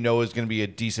guy who is going to be a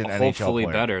decent NHL player. Hopefully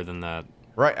better than that.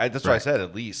 Right. That's what I said,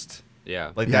 at least.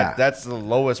 Yeah. That's the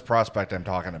lowest prospect I'm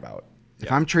talking about.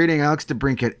 If I'm trading Alex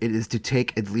DeBrincat, it is to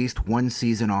take at least one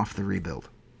season off the rebuild.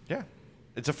 Yeah.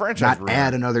 It's a franchise.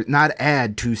 Not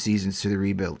add 2 seasons to the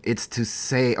rebuild. It's to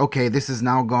say, okay, this is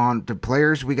now gone. The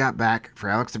players we got back for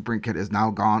Alex DeBrincat is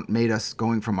now gone, made us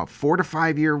going from a 4 to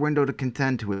 5 year window to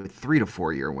contend to a 3 to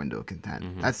 4 year window to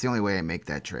contend. That's the only way I make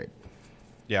that trade.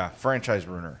 Yeah, franchise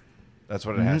ruiner. That's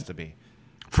what it has to be.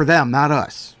 For them, not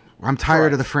us. I'm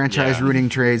tired of the franchise ruining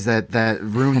trades that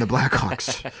ruin the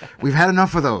Blackhawks. We've had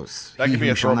enough of those. That could be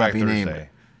a throwback Thursday.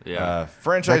 Yeah,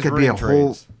 franchise ruining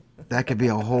trades. That could be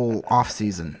a whole off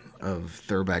season of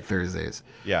Throwback Thursdays.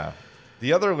 Yeah.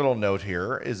 The other little note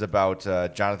here is about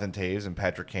Jonathan Toews and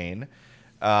Patrick Kane.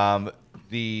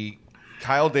 The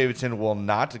Kyle Davidson will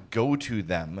not go to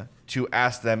them to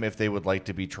ask them if they would like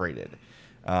to be traded.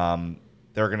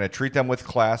 They're going to treat them with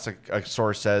class. A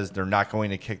source says they're not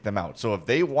going to kick them out. So if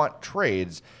they want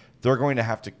trades, they're going to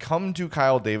have to come to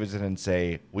Kyle Davidson and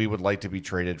say, we would like to be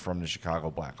traded from the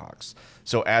Chicago Blackhawks.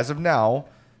 So as of now,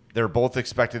 they're both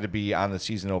expected to be on the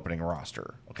season opening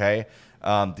roster. Okay.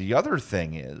 The other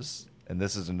thing is, and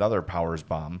this is another Powers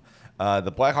bomb,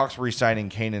 the Blackhawks re-signing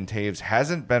Kane and Toews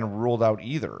hasn't been ruled out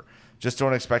either. Just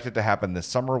don't expect it to happen this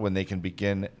summer when they can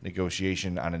begin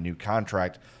negotiation on a new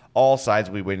contract. All sides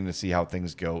will be waiting to see how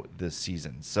things go this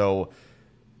season. So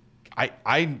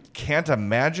I can't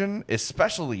imagine,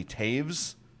 especially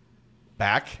Toews,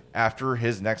 back after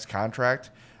his next contract.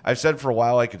 I've said for a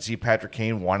while I could see Patrick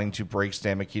Kane wanting to break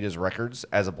Stan Mikita's records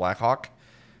as a Blackhawk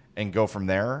and go from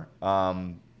there.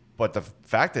 But the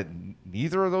fact that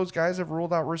neither of those guys have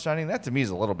ruled out re-signing, that to me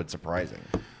is a little bit surprising.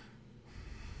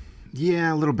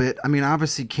 Yeah, a little bit. I mean,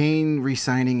 obviously Kane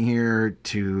re-signing here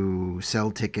to sell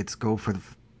tickets, go for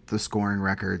the scoring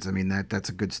records. I mean, that's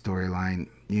a good storyline.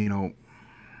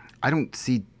 I don't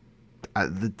see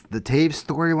the Toews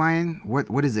storyline.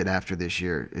 What is it after this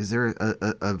year? Is there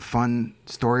a fun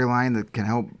storyline that can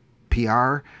help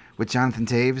PR with Jonathan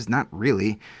Toews? Not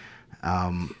really.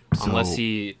 Unless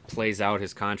he plays out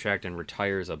his contract and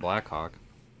retires a Blackhawk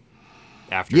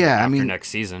after next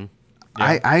season.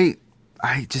 Yeah.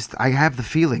 I have the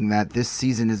feeling that this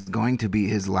season is going to be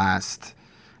his last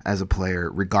as a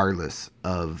player, regardless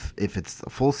of if it's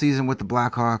a full season with the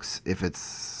Blackhawks, if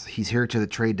he's here to the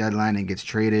trade deadline and gets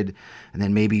traded, and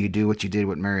then maybe you do what you did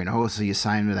with Marian Hossa, you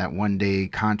sign him to that 1-day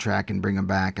contract and bring him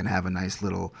back and have a nice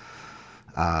little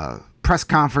press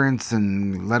conference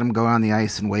and let him go on the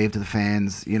ice and wave to the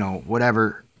fans,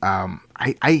 whatever.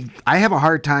 I have a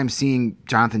hard time seeing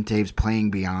Jonathan Toews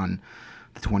playing beyond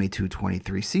the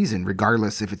 22-23 season,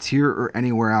 regardless if it's here or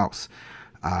anywhere else.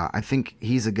 I think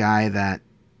he's a guy that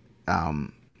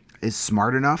is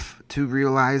smart enough to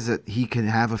realize that he can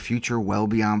have a future well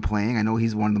beyond playing. I know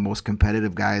he's one of the most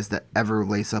competitive guys that ever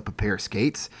lace up a pair of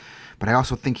skates, but I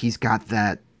also think he's got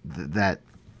that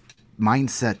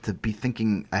mindset to be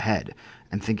thinking ahead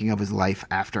and thinking of his life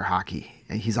after hockey.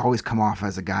 And he's always come off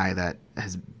as a guy that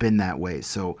has been that way.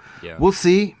 So We'll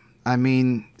see. I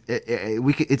mean,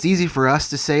 it's easy for us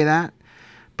to say that,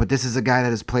 but this is a guy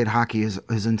that has played hockey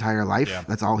his entire life. Yeah.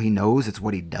 That's all he knows. It's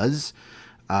what he does.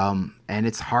 And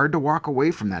it's hard to walk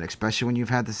away from that, especially when you've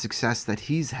had the success that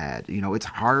he's had. It's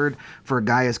hard for a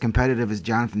guy as competitive as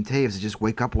Jonathan Toews to just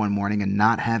wake up one morning and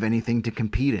not have anything to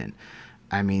compete in.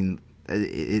 I mean,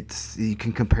 you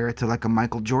can compare it to like a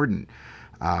Michael Jordan.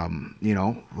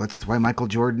 That's why Michael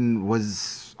Jordan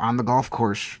was on the golf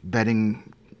course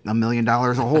betting $1 million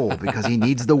a hole, because he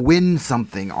needs to win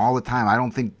something all the time. I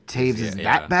don't think Toews is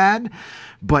that bad,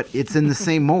 but it's in the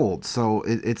same mold. So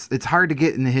it's hard to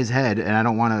get into his head, and I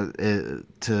don't want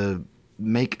to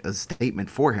make a statement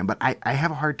for him. But I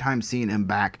have a hard time seeing him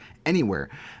back anywhere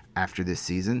after this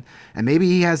season. And maybe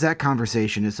he has that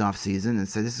conversation this offseason and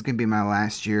said, this is going to be my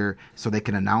last year, so they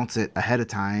can announce it ahead of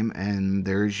time. And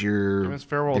there's your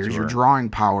drawing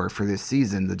power for this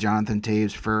season, the Jonathan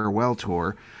Toews farewell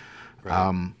tour.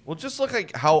 Right. Well, just look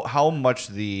like how much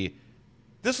this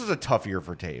was a tough year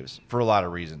for Toews for a lot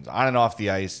of reasons. On and off the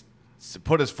ice,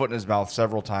 put his foot in his mouth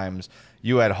several times.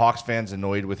 You had Hawks fans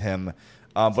annoyed with him.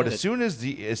 But as soon as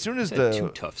the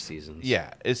 2 tough seasons.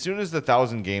 Yeah, as soon as the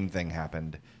 1,000-game thing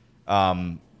happened,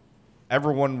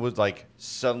 everyone was like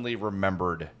suddenly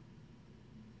remembered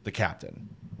the captain,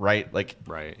 right? Like,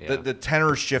 right, yeah. the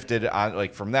tenor shifted on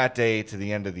like from that day to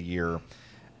the end of the year.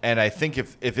 And I think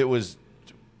if it was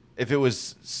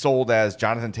sold as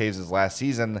Jonathan Toews' last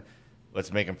season,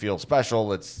 let's make him feel special.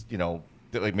 Let's,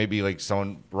 like maybe like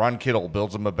Ron Kittle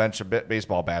builds him a bench of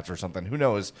baseball bats or something. Who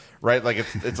knows, right? Like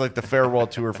it's like the farewell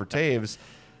tour for Toews.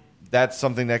 That's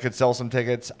something that could sell some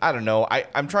tickets. I don't know.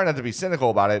 I'm trying not to be cynical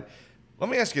about it. Let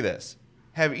me ask you this.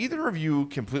 Have either of you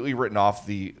completely written off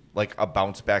a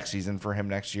bounce back season for him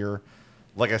next year?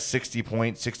 Like a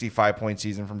 60-point, 65-point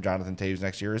season from Jonathan Toews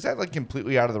next year? Is that like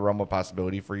completely out of the realm of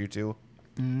possibility for you two?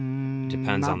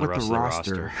 Depends on the rest of the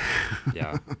roster.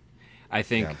 Yeah. I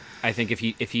think if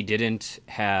he didn't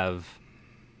have,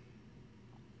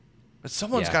 but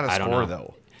someone's got to score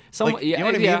though. You know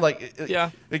what I mean?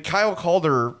 Like Kyle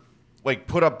Calder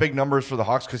put up big numbers for the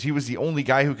Hawks because he was the only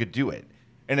guy who could do it.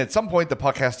 And at some point the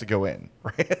puck has to go in,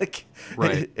 right?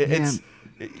 Right.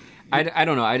 I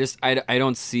don't know. I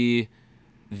don't see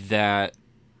that.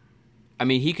 I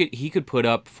mean, he could put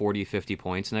up 40, 50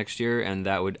 points next year, and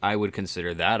I would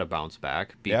consider that a bounce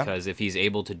back because if he's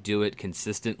able to do it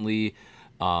consistently,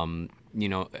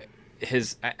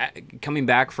 his coming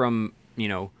back from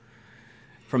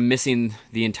missing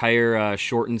the entire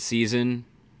shortened season,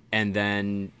 and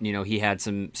then he had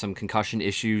some concussion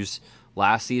issues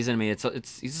last season. I mean,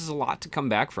 this is a lot to come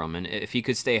back from, and if he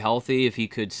could stay healthy, if he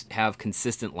could have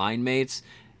consistent line mates,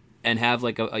 and have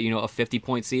like a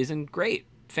 50-point season, great.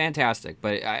 Fantastic,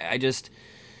 but I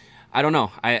don't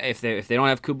know. If they don't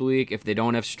have Kubalik, if they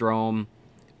don't have Strome,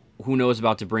 who knows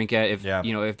about DeBrincat?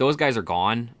 If those guys are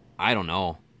gone, I don't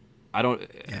know.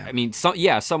 I mean,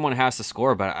 someone has to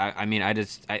score, but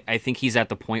I think he's at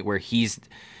the point where he's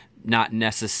not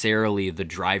necessarily the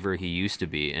driver he used to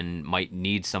be, and might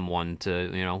need someone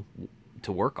to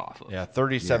work off of. Yeah,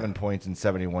 37 points in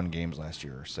 71 games last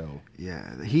year. So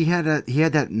yeah, he had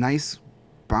that nice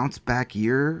bounce back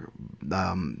year,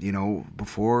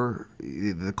 before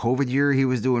the COVID year. He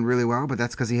was doing really well, but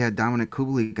that's because he had Dominic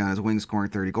Kubalik on his wing scoring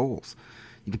 30 goals.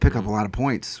 You can pick up a lot of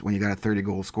points when you got a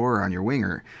 30-goal scorer on your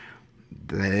winger.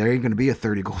 There ain't going to be a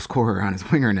 30-goal scorer on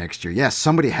his winger next year. Yes,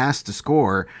 somebody has to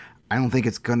score. I don't think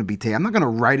it's going to be I'm not going to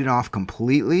write it off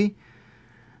completely,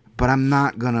 but I'm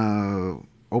not going to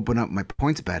open up my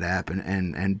PointsBet app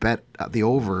and bet the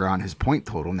over on his point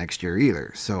total next year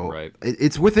either. So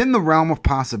it's within the realm of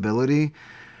possibility,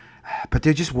 but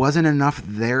there just wasn't enough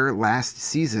there last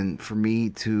season for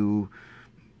me to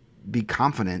be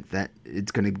confident that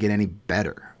it's going to get any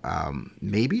better.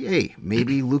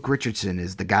 Maybe Luke Richardson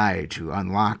is the guy to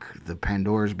unlock the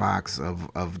Pandora's box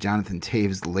of Jonathan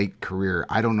Toews' late career.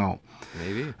 I don't know.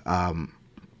 Maybe.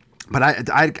 But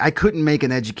I couldn't make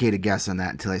an educated guess on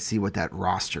that until I see what that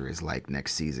roster is like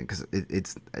next season, because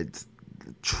it's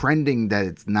trending that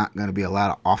it's not going to be a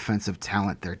lot of offensive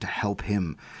talent there to help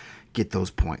him get those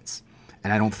points.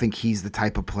 And I don't think he's the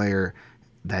type of player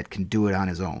that can do it on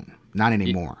his own. Not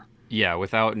anymore. Yeah,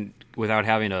 without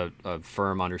having a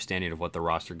firm understanding of what the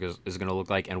roster is going to look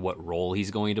like and what role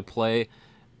he's going to play,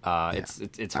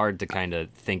 it's hard to kind of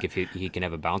think if he can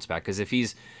have a bounce back. Because if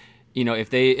he's, if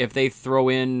they throw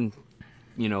in,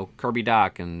 Kirby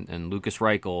Dach and Lucas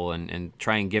Reichel and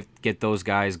try and get those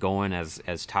guys going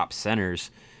as top centers,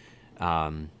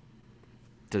 does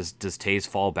Toews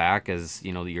fall back as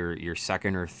your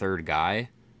second or third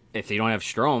guy? If they don't have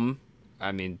Strome,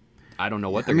 I don't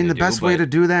know what they're going to do. The best way to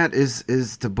do that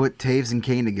is to put Toews and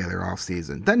Kane together all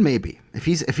season. Then maybe. If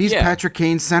he's Patrick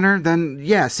Kane's center, then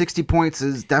 60 points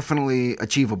is definitely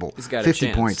achievable. He's got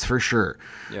 50 points for sure.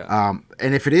 Yeah.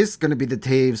 And if it is going to be the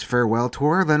Toews farewell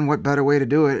tour, then what better way to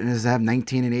do it is to have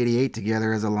 19 and 88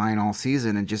 together as a line all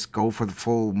season and just go for the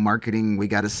full marketing, we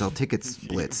got to sell tickets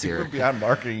blitz here. Beyond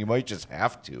marketing, you might just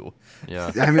have to.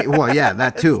 Yeah.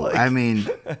 That too.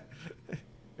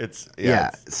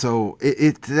 So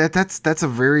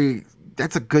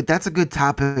that's a good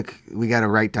topic we got to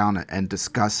write down and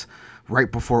discuss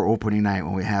right before opening night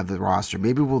when we have the roster.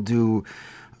 Maybe we'll do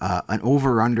an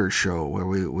over-under show where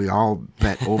we all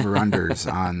bet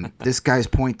over-unders on this guy's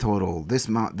point total,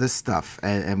 this stuff,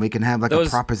 and we can have like a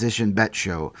proposition bet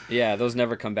show. Yeah, those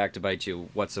never come back to bite you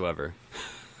whatsoever.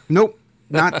 Nope.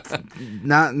 Not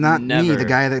me, the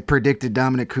guy that predicted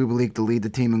Dominic Kubalik to lead the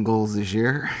team in goals this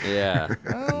year. Yeah.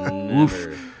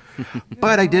 Never.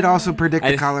 But I did also predict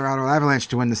the Colorado Avalanche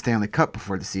to win the Stanley Cup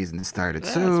before the season started.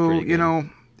 So, you know,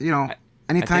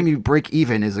 anytime you break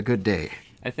even is a good day.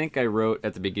 I think I wrote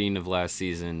at the beginning of last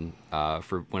season,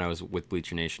 for when I was with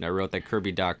Bleacher Nation, I wrote that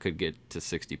Kirby Dach could get to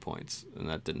 60 points, and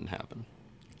that didn't happen.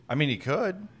 I mean, he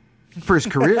could. For his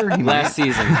career? Last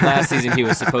season he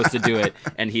was supposed to do it,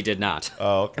 and he did not.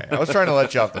 Oh, okay. I was trying to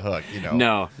let you off the hook, you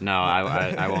know. No,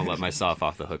 I won't let myself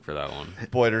off the hook for that one.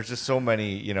 Boy, there's just so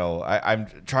many, you know, I'm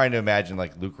trying to imagine,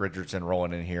 like, Luke Richardson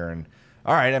rolling in here and,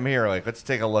 all right, I'm here. Like, let's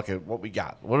take a look at what we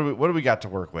got. What do we got to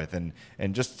work with? And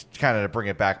just kind of to bring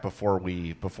it back before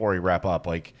we wrap up,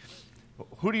 like,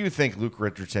 who do you think Luke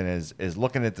Richardson is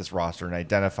looking at this roster and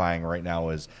identifying right now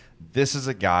as this is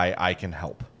a guy I can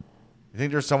help? You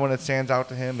think there's someone that stands out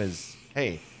to him as,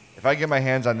 hey, if I get my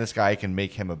hands on this guy, I can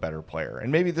make him a better player?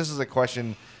 And maybe this is a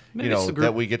question,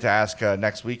 that we get to ask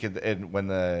next week if and when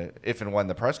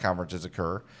the press conferences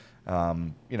occur.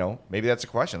 Maybe that's a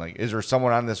question. Like, is there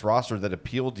someone on this roster that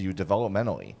appealed to you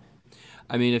developmentally?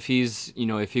 I mean, if he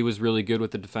was really good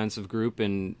with the defensive group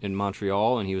in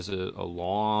Montreal, and he was a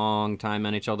long time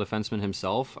NHL defenseman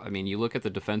himself. I mean, you look at the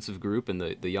defensive group and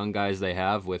the young guys they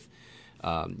have with,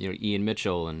 Ian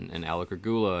Mitchell and Alec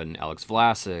Regula and Alex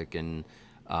Vlasic and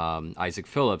Isaac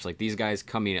Phillips, like these guys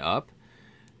coming up.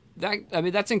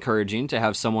 That's encouraging to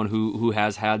have someone who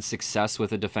has had success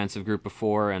with a defensive group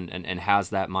before and has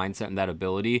that mindset and that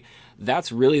ability.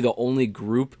 That's really the only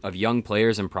group of young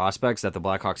players and prospects that the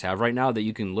Blackhawks have right now that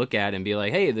you can look at and be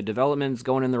like, hey, the development's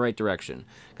going in the right direction,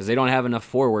 because they don't have enough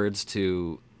forwards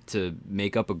to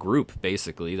make up a group,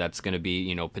 basically, that's going to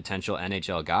be, potential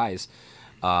NHL guys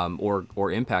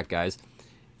or impact guys.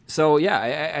 So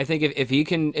yeah, I think if he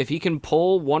can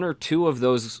pull one or two of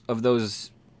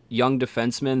those young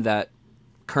defensemen that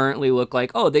currently look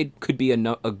like, oh, they could be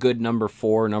a good number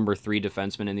 4, number 3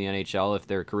 defenseman in the NHL if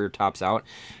their career tops out.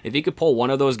 If he could pull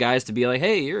one of those guys to be like,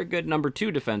 hey, you're a good number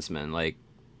 2 defenseman, like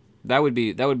that would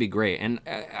be great. And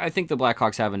I think the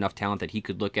Blackhawks have enough talent that he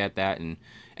could look at that and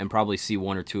probably see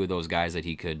one or two of those guys that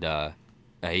he could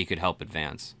help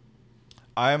advance.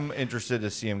 I'm interested to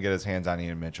see him get his hands on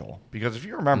Ian Mitchell, because if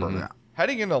you remember,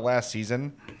 heading into last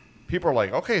season, people are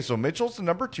like, okay, so Mitchell's the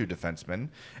number 2 defenseman,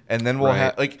 and then we'll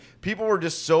have, like, people were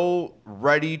just so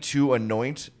ready to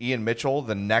anoint Ian Mitchell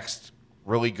the next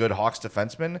really good Hawks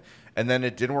defenseman, and then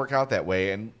it didn't work out that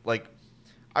way. And, like,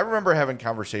 I remember having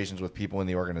conversations with people in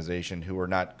the organization who were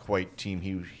not quite team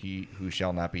who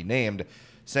shall not be named,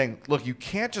 saying, look, you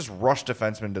can't just rush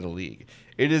defensemen to the league.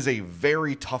 It is a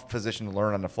very tough position to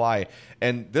learn on the fly.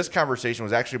 And this conversation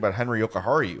was actually about Henry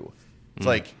Jokiharju. It's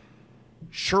like,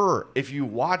 sure, if you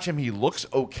watch him, he looks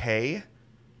okay.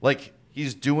 Like,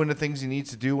 he's doing the things he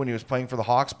needs to do when he was playing for the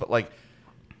Hawks, but, like,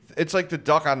 it's like the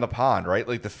duck on the pond, right?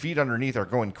 Like, the feet underneath are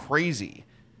going crazy,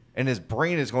 and his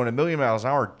brain is going a million miles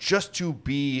an hour just to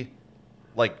be,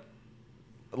 like,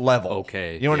 level.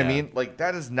 Okay. You know what I mean? Like,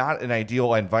 that is not an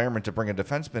ideal environment to bring a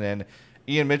defenseman in.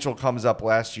 Ian Mitchell comes up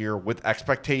last year with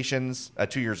expectations,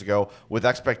 2 years ago, with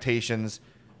expectations,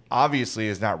 obviously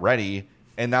is not ready.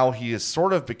 And now he has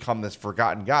sort of become this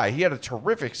forgotten guy. He had a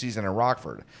terrific season in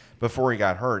Rockford before he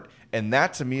got hurt. And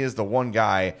that, to me, is the one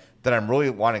guy that I'm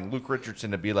really wanting Luke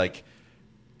Richardson to be like,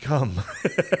 come.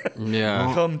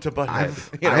 Yeah. Come to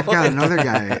Butthead. I've got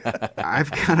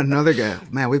another guy.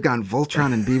 Man, we've gotten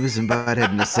Voltron and Beavis and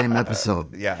Butthead in the same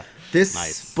episode. Yeah.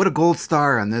 Nice. Put a gold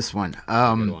star on this one.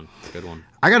 Good one.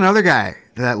 I got another guy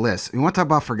to that list. You want to talk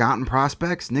about forgotten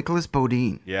prospects? Nicholas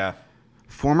Bodine. Yeah.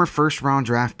 Former first-round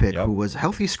draft pick who was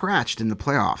healthy scratched in the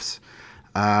playoffs.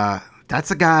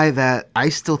 That's a guy that I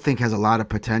still think has a lot of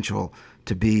potential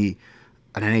to be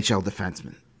an NHL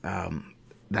defenseman.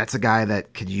 That's a guy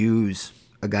that could use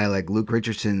a guy like Luke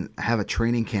Richardson, have a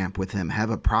training camp with him, have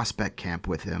a prospect camp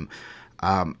with him,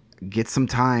 get some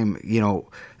time.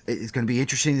 It's going to be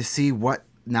interesting to see what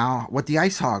the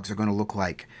Ice Hogs are going to look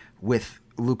like with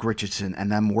Luke Richardson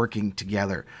and them working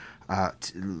together.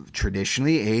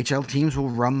 Traditionally, AHL teams will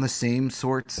run the same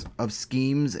sorts of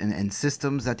schemes and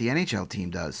systems that the NHL team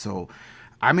does. So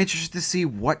I'm interested to see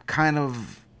what kind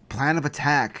of plan of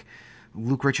attack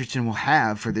Luke Richardson will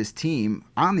have for this team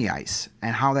on the ice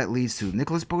and how that leads to.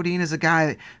 Nicholas Bodine is a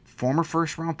guy, former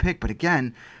first-round pick, but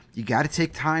again, you got to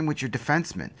take time with your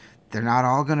defensemen. they're not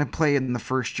all going to play in the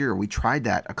first year. We tried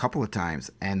that a couple of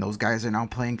times, and those guys are now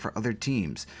playing for other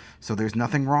teams. So there's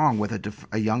nothing wrong with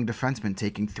a young defenseman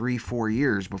taking 3-4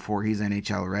 years before he's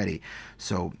NHL ready.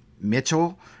 So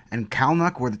Mitchell and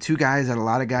Kalnuk were the two guys that a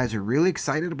lot of guys are really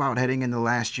excited about heading into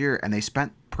last year, and they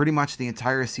spent pretty much the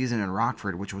entire season in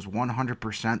Rockford, which was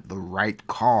 100% the right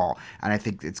call, and I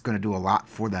think it's going to do a lot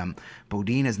for them.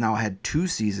 Bodine has now had 2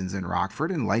 seasons in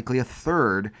Rockford and likely a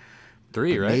third.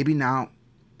 3, right? Maybe now.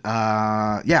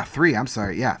 3. I'm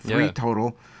sorry. Yeah, 3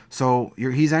 total. So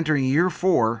he's entering year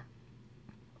 4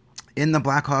 in the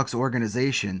Blackhawks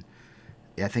organization.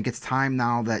 I think it's time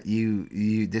now that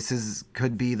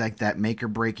could be like that make or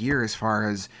break year as far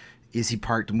as is he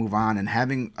parked to move on, and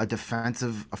having a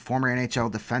former NHL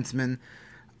defenseman,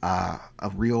 a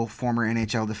real former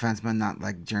NHL defenseman, not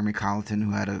like Jeremy Colleton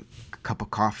who had a cup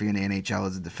of coffee in the NHL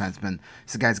as a defenseman.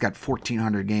 This guy's got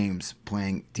 1,400 games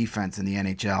playing defense in the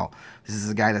NHL. This is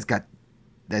a guy that's got,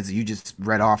 as you just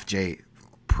read off, Jay,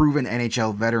 proven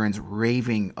NHL veterans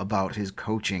raving about his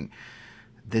coaching.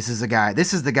 This is the guy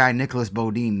Nicholas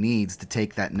Bodine needs to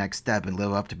take that next step and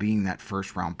live up to being that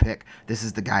first-round pick. This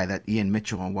is the guy that Ian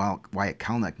Mitchell and Wyatt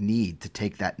Kalnuk need to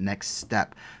take that next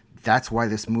step. That's why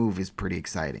this move is pretty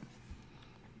exciting.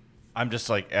 I'm just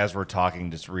like, as we're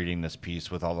talking, just reading this piece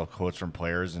with all the quotes from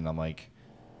players, and I'm like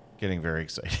getting very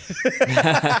excited.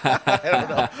 I don't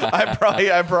know. I'm probably,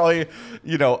 I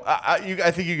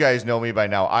think you guys know me by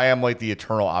now. I am like the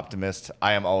eternal optimist.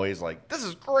 I am always like, this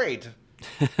is great.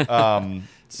 I'm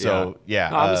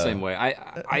the same way.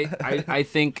 I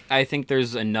think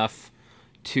there's enough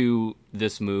to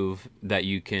this move that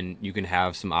you can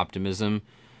have some optimism.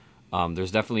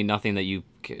 There's definitely nothing that you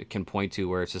can point to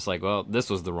where it's just like, well, this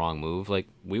was the wrong move. Like,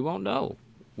 we won't know.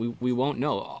 We won't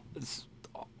know.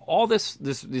 All this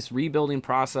rebuilding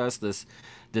process, this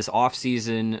off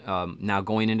season, now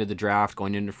going into the draft,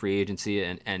 going into free agency,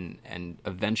 and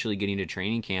eventually getting to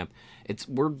training camp.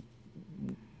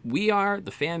 We are,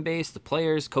 the fan base, the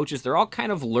players, coaches, they're all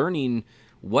kind of learning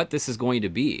what this is going to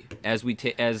be as we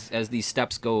as these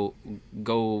steps go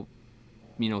through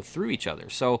each other.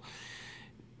 So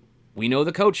we know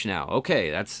the coach now.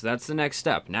 Okay, that's the next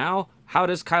step. Now, how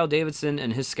does Kyle Davidson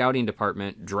and his scouting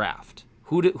department draft?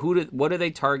 What do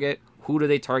they target? Who do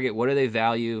they target? What do they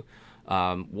value?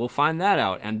 We'll find that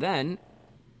out, and then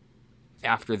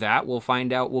after that, we'll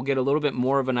get a little bit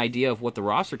more of an idea of what the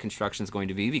roster construction is going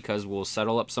to be, because we'll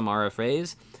settle up some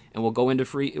RFAs and we'll go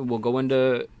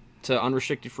into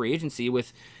unrestricted free agency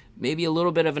with maybe a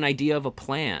little bit of an idea of a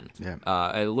plan,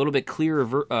 a little bit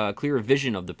clearer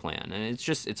vision of the plan, and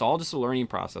it's all just a learning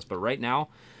process. But right now,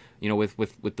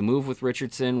 with the move with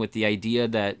Richardson, with the idea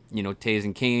that Taves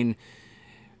and Kane,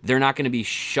 they're not going to be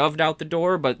shoved out the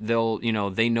door, but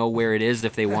they know where it is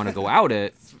if they want to go out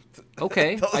it.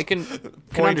 Okay, I can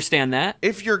understand that.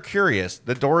 If you're curious,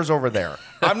 the door's over there.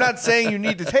 I'm not saying you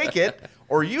need to take it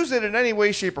or use it in any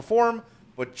way, shape, or form,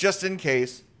 but just in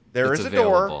case, there is a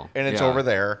door, and it's over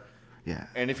there. Yeah.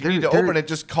 And if you need to open it,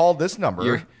 just call this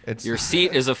number. Your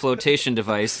seat is a flotation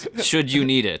device, should you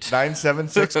need it.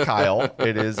 976-KYLE.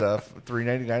 It is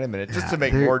 $3.99 a minute. Just to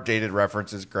make more dated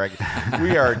references, Greg.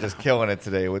 We are just killing it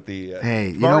today with the...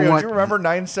 Hey, Mario, you know what? do you remember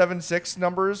 976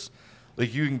 numbers?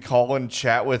 Like, you can call and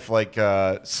chat with, like,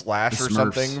 Slash or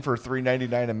something for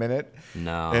 $3.99 a minute.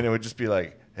 No. And it would just be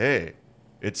like, hey,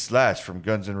 it's Slash from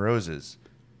Guns N' Roses.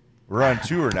 We're on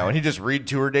tour now. And he'd just read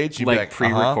tour dates. You'd like, be like,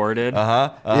 pre-recorded?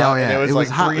 Yeah, And it was like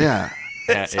hot, yeah.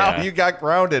 That's how you got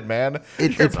grounded, man.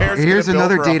 Your parents here's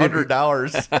another for dated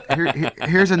 $100.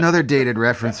 Here's another dated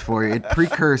reference for you. It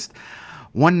precursed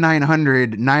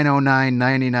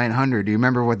 1-900-909-9900. Do you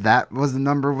remember what that was? The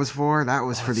number was for? That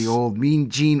was for the old Mean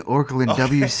Gene Okerlund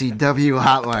WCW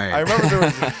hotline. I remember there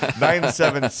was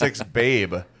 976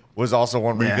 Babe was also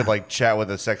one where you could like chat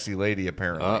with a sexy lady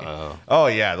apparently. Oh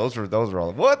yeah, those were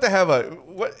all. We'll have to have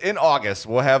in August.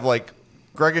 We'll have like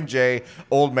Greg and Jay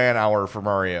old man hour for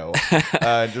Mario.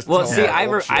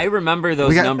 I remember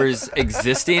those numbers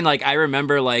existing. Like I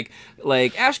remember like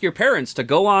ask your parents to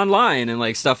go online and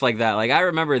like stuff like that. Like I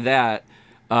remember that.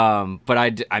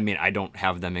 But I mean I don't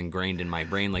have them ingrained in my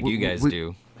brain like you guys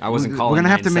do. I wasn't calling. We're gonna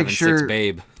have to make sure,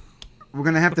 Babe. We're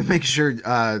gonna have to make sure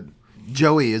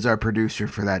Joey is our producer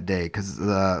for that day, because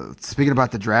speaking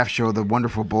about the draft show, the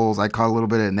Wonderful Bulls, I caught a little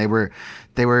bit of it, and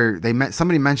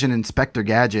somebody mentioned Inspector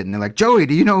Gadget, and they're like, Joey,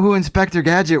 do you know who Inspector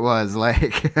Gadget was?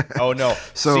 Like, oh no.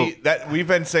 See that we've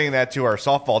been saying that to our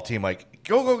softball team, like,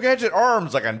 go Gadget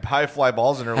arms, like on high fly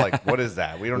balls, and they're like, what is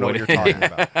that? We don't know what you're talking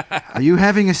about. Are you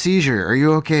having a seizure? Are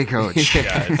you okay, Coach?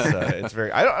 Yeah, it's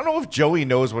very. I don't know if Joey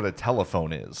knows what a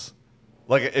telephone is.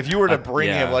 Like, if you were to bring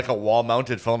him like a wall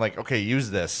mounted phone, like, okay, use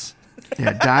this.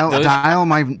 Yeah, dial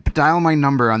my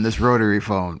number on this rotary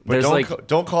phone. But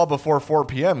don't call before 4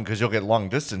 p.m. because you'll get long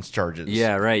distance charges.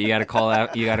 Yeah, right. You got to call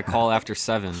out. You got to call after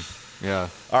 7. Yeah.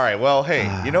 All right. Well,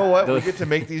 hey, you know what? We get to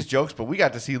make these jokes, but we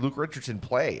got to see Luke Richardson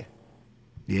play.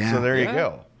 Yeah. So there you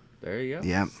go. There you go.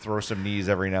 Yeah. Throw some knees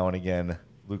every now and again.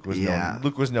 Luke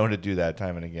was known to do that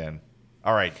time and again.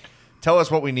 All right. Tell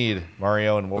us what we need,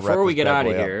 Mario, and we'll wrap Before we this get bad out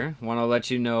of boy up. here, want to let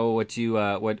you know what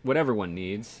everyone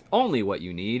needs. Only what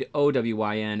you need.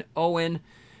 OWYN. Owen.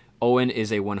 Owen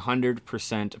is a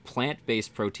 100%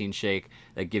 plant-based protein shake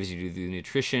that gives you the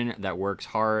nutrition that works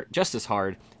just as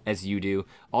hard as you do.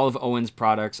 All of Owen's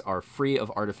products are free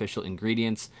of artificial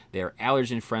ingredients. They are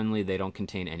allergen-friendly. They don't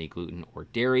contain any gluten or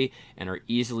dairy and are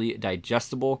easily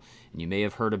digestible. And you may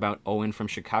have heard about Owen from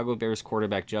Chicago Bears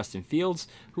quarterback Justin Fields,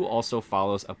 who also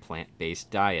follows a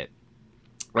plant-based diet.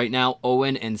 Right now,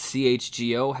 Owen and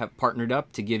CHGO have partnered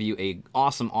up to give you an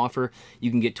awesome offer.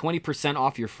 You can get 20%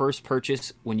 off your first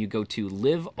purchase when you go to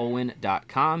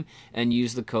liveowen.com and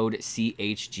use the code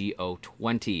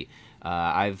CHGO20.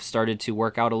 I've started to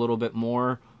work out a little bit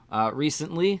more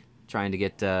recently, trying to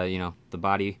get the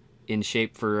body in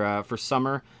shape for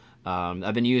summer.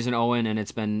 I've been using Owen, and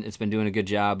it's been doing a good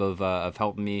job of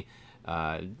helping me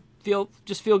feel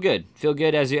good. Feel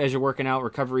good as you're working out.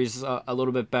 Recovery's a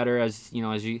little bit better as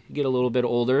you get a little bit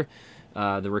older.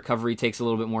 The recovery takes a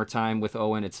little bit more time with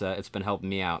Owen. It's been helping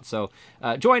me out. So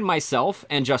join myself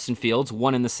and Justin Fields,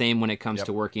 one and the same when it comes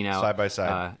to working out, side by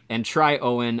side, and try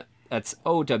Owen. That's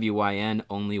OWYN.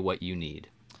 Only what you need.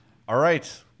 All right.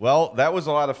 Well, that was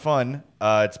a lot of fun.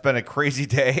 It's been a crazy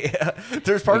day.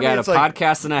 There's part we got a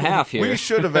podcast and a half here. We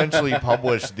should eventually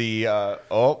publish the.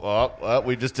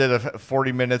 We just did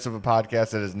 40 minutes of a podcast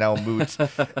that is now moot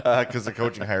because the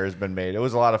coaching hire has been made. It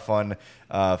was a lot of fun,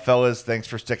 fellas. Thanks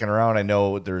for sticking around. I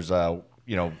know there's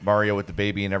Mario with the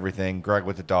baby and everything, Greg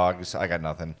with the dogs. I got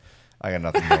nothing going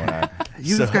on.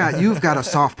 You've got a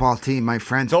softball team, my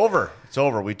friend. It's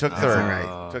over. We took third. All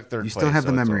right. Took third. You still have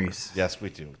the memories. Yes, we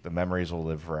do. The memories will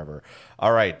live forever.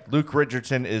 All right. Luke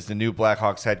Richardson is the new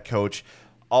Blackhawks head coach.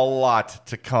 A lot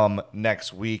to come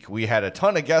next week. We had a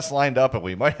ton of guests lined up, and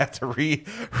we might have to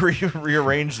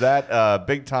rearrange that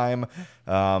big time.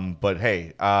 But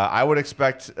hey, I would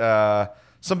expect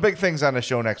some big things on the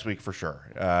show next week for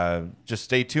sure. Just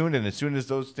stay tuned, and as soon as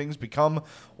those things become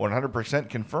 100%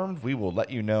 confirmed, we will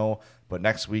let you know. But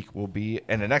next week will be,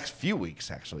 and the next few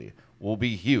weeks actually, will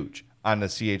be huge on the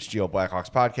CHGO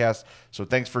Blackhawks podcast. So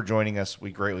thanks for joining us.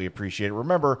 We greatly appreciate it.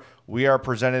 Remember, we are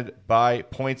presented by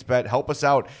PointsBet. Help us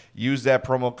out. Use that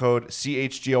promo code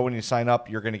CHGO when you sign up.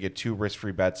 You're going to get 2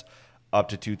 risk-free bets up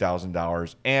to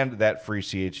 $2,000 and that free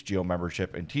CHGO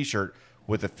membership and t-shirt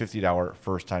with a $50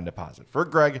 first-time deposit. For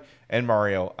Greg and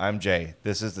Mario, I'm Jay.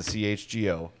 This is the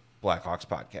CHGO Blackhawks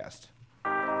podcast.